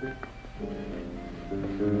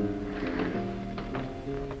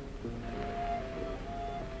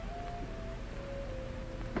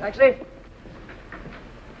 Taxi.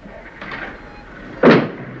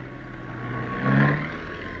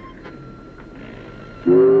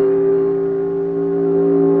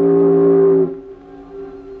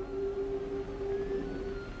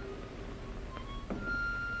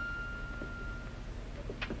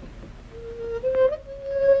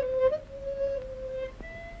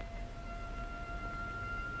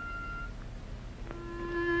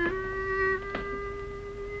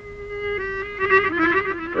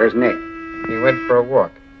 Where's Nick? He went for a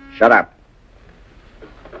walk. Shut up.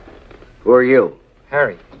 Who are you?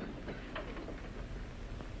 Harry.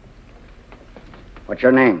 What's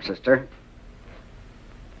your name, sister?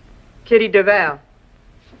 Kitty Duval.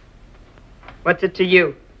 What's it to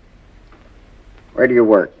you? Where do you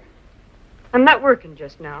work? I'm not working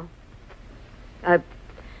just now. I'm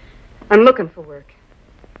looking for work.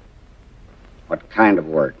 What kind of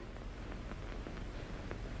work?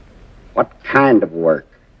 What kind of work?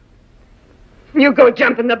 You go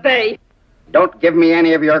jump in the bay. Don't give me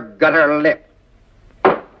any of your gutter lip.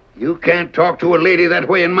 You can't talk to a lady that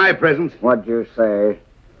way in my presence. What'd you say?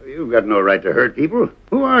 You've got no right to hurt people.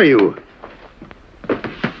 Who are you?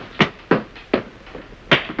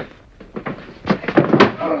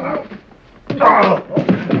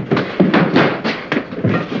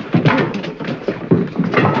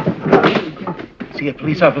 Is he a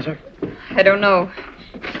police officer? I don't know.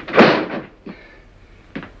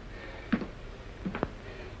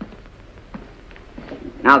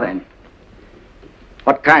 Now then,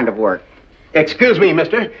 what kind of work? Excuse me,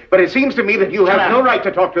 mister, but it seems to me that you have no right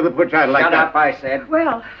to talk to the poor child like Shut that. up, I said.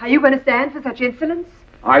 Well, are you going to stand for such insolence?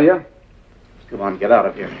 Are you? Come on, get out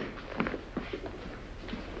of here.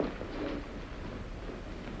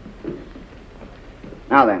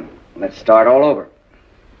 Now then, let's start all over.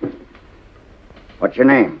 What's your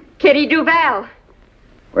name? Kitty Duval.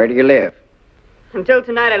 Where do you live? Until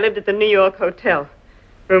tonight, I lived at the New York Hotel,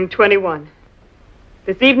 room 21.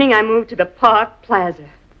 This evening, I moved to the Park Plaza.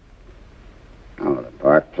 Oh, the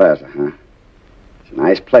Park Plaza, huh? It's a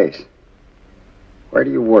nice place. Where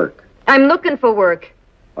do you work? I'm looking for work.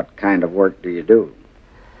 What kind of work do you do?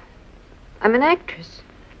 I'm an actress.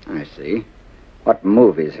 I see. What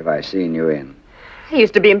movies have I seen you in? I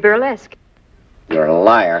used to be in burlesque. You're a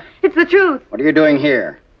liar. It's the truth. What are you doing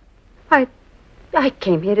here? I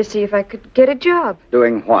came here to see if I could get a job.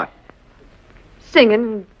 Doing what? Singing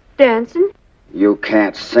and dancing. You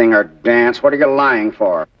can't sing or dance. What are you lying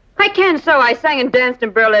for? I can so. I sang and danced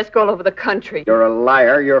in burlesque all over the country. You're a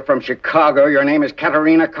liar. You're from Chicago. Your name is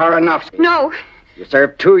Katerina Koronovsky. No. You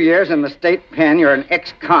served 2 years in the state pen. You're an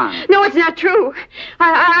ex-con. No, it's not true.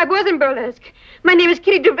 I was in burlesque. My name is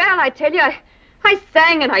Kitty Duval, I tell you. I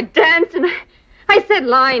sang and I danced and I said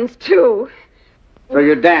lines, too. So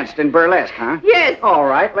you danced in burlesque, huh? Yes. All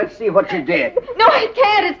right, let's see what you did. No, I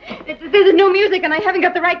can't. There's no music and I haven't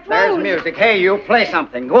got the right clothes. There's music. Hey, you play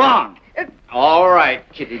something. Go on. All right,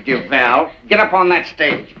 Kitty Duval. Get up on that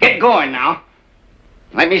stage. Get going now.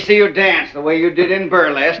 Let me see you dance the way you did in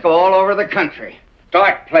burlesque all over the country.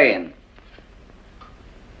 Start playing.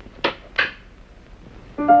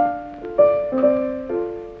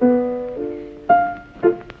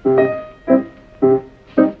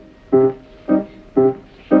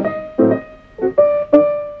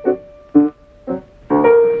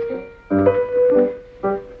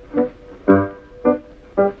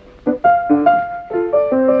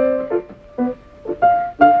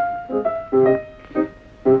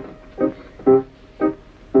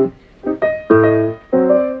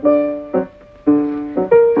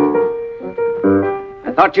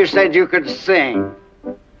 thought you said you could sing.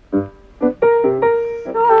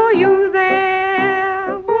 Saw you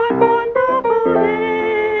there one wonderful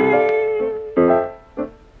day.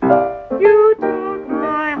 You took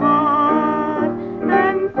my heart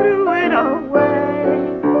and threw it away.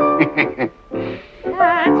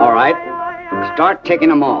 All right. Start taking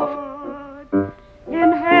them off.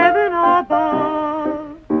 In heaven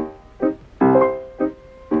above.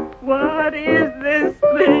 What is this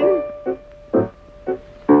thing?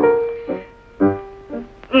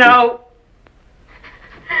 No.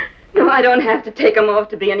 No, I don't have to take them off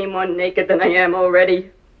to be any more naked than I am already.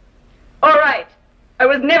 All right. I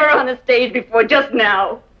was never on a stage before, just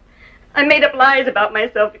now. I made up lies about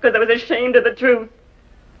myself because I was ashamed of the truth.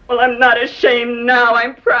 Well, I'm not ashamed now.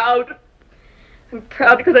 I'm proud. I'm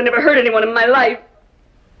proud because I never hurt anyone in my life.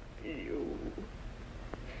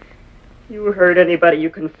 You hurt anybody you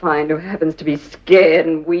can find who happens to be scared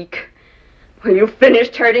and weak. Well, you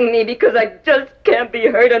finished hurting me because I just can't be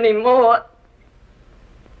hurt anymore.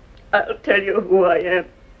 I'll tell you who I am.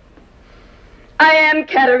 I am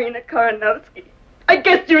Katerina Koronovsky. I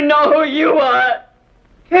guess you know who you are.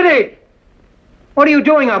 Kitty! What are you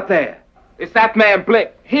doing up there? It's that man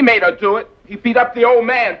Blick. He made her do it. He beat up the old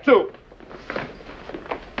man, too.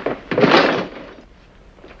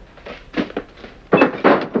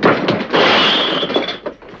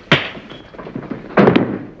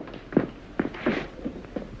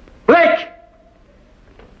 Blick!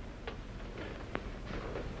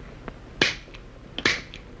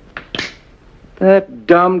 That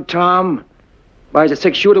dumb Tom buys a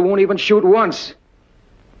 6-shooter, won't even shoot once.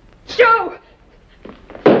 Joe!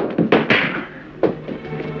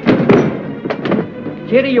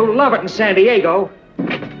 Kitty, you'll love it in San Diego.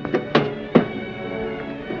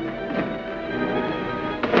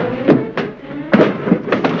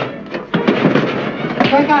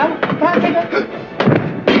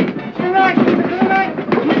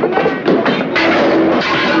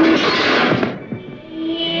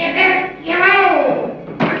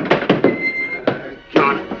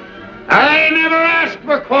 I never asked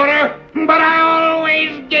for a quarter, but I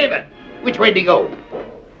always gave it. Which way'd he go?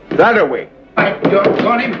 The other way. I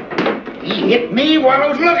doggone him. He hit me while I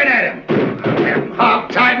was looking at him. I'll have him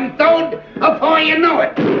hog-tied and throwed before you know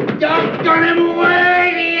it. Doggone him,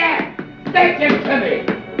 where's he at? Take him to me.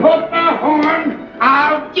 Put the horn,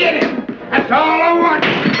 I'll get him. That's all I want.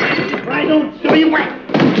 If I don't show you where.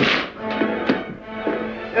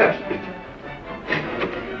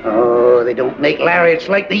 Oh, they don't make lariats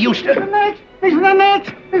like they used to. It's the next! It's the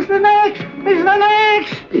next! It's the next! It's the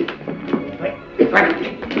next!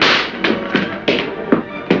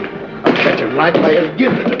 I'll catch him right by his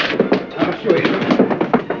gizzard. I'll show you.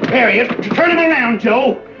 There he is. Turn him around,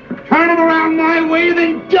 Joe. Turn him around my way,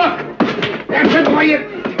 then duck. That's it, boy.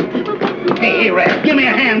 Hey, Rap, give me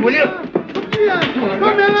a hand, will you?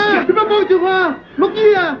 Come here! Tu peux pas tu vois? Look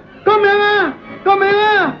here! Come here! Come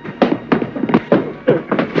here!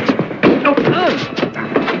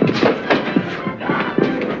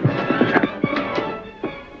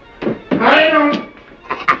 I don't.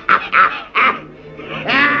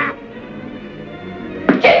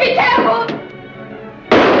 Get me careful!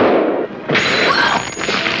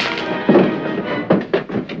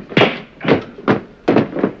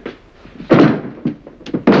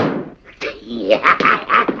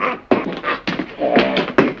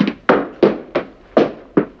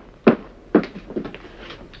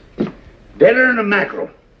 Deader than a mackerel.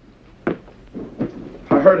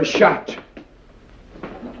 I heard a shot.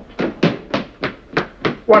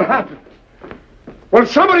 What happened? Will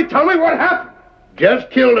somebody tell me what happened? Just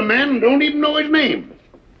killed a man and don't even know his name.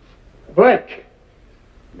 Blake.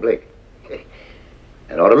 Blake.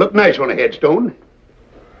 That ought to look nice on a headstone.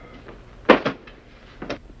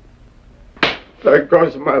 There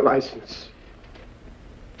goes my license.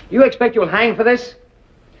 You expect you'll hang for this?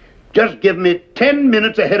 Just give me 10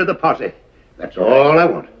 minutes ahead of the posse. That's all I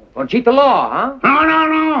want. Won't cheat the law, huh?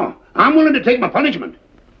 No. I'm willing to take my punishment.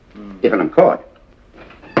 If I'm caught.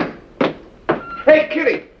 Hey,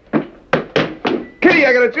 Kitty. Kitty,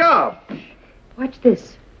 I got a job. Watch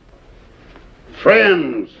this.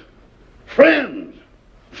 Friends.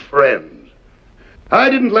 I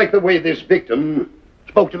didn't like the way this victim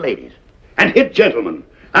spoke to ladies and hit gentlemen.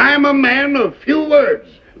 I'm a man of few words,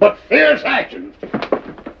 but fierce action.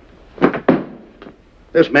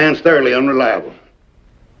 This man's thoroughly unreliable.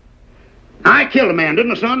 I killed a man,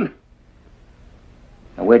 didn't I, son?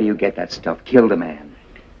 Now, where do you get that stuff? Killed a man.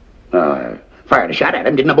 Fired a shot at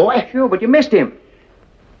him, didn't I, boy? Sure, but you missed him.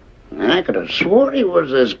 I could have swore he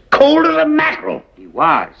was as cold as a mackerel. He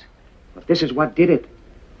was. But this is what did it.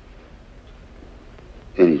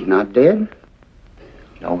 And he's not dead?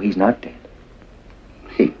 No, he's not dead.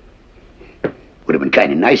 Would have been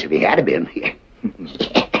kind of nice if he had been.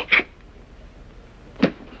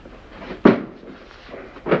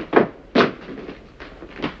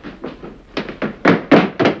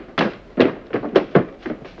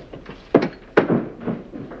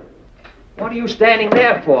 What are you standing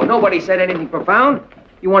there for? Nobody said anything profound.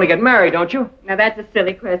 You want to get married, don't you? Now, that's a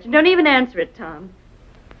silly question. Don't even answer it, Tom.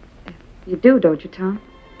 You do, don't you, Tom?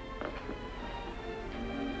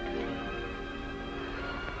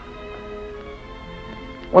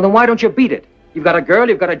 Well, then why don't you beat it? You've got a girl,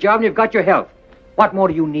 you've got a job, and you've got your health. What more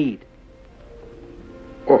do you need?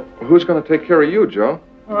 Well, who's going to take care of you, Joe?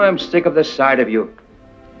 Oh, I'm sick of the sight of you.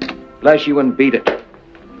 Bless you and beat it.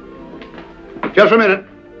 Just a minute.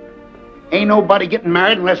 Ain't nobody getting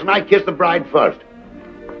married unless I kiss the bride first.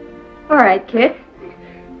 All right, Kit.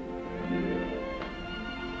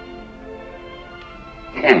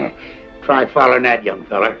 Try following that, young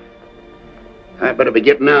feller. I better be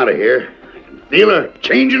getting out of here. I can feel her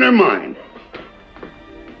changing her mind.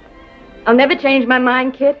 I'll never change my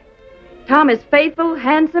mind, Kit. Tom is faithful,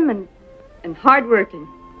 handsome, and hardworking.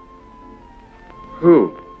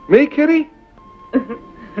 Who? Me, Kitty?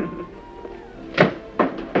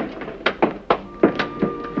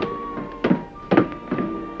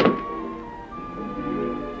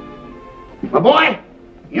 My boy,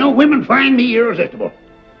 you know, women find me irresistible.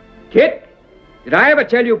 Kit, did I ever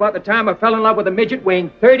tell you about the time I fell in love with a midget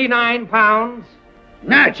weighing 39 pounds?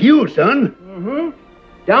 That's you, son. Mm-hmm.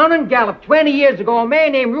 Down in Gallup 20 years ago, a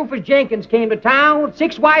man named Rufus Jenkins came to town with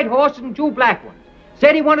 6 white horses and 2 black ones.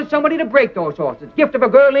 Said he wanted somebody to break those horses. Gift of a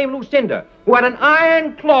girl named Lucinda, who had an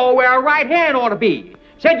iron claw where her right hand ought to be.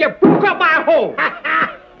 Said you broke up my home.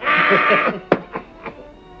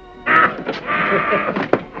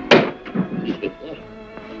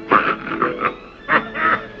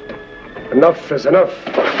 Enough is enough.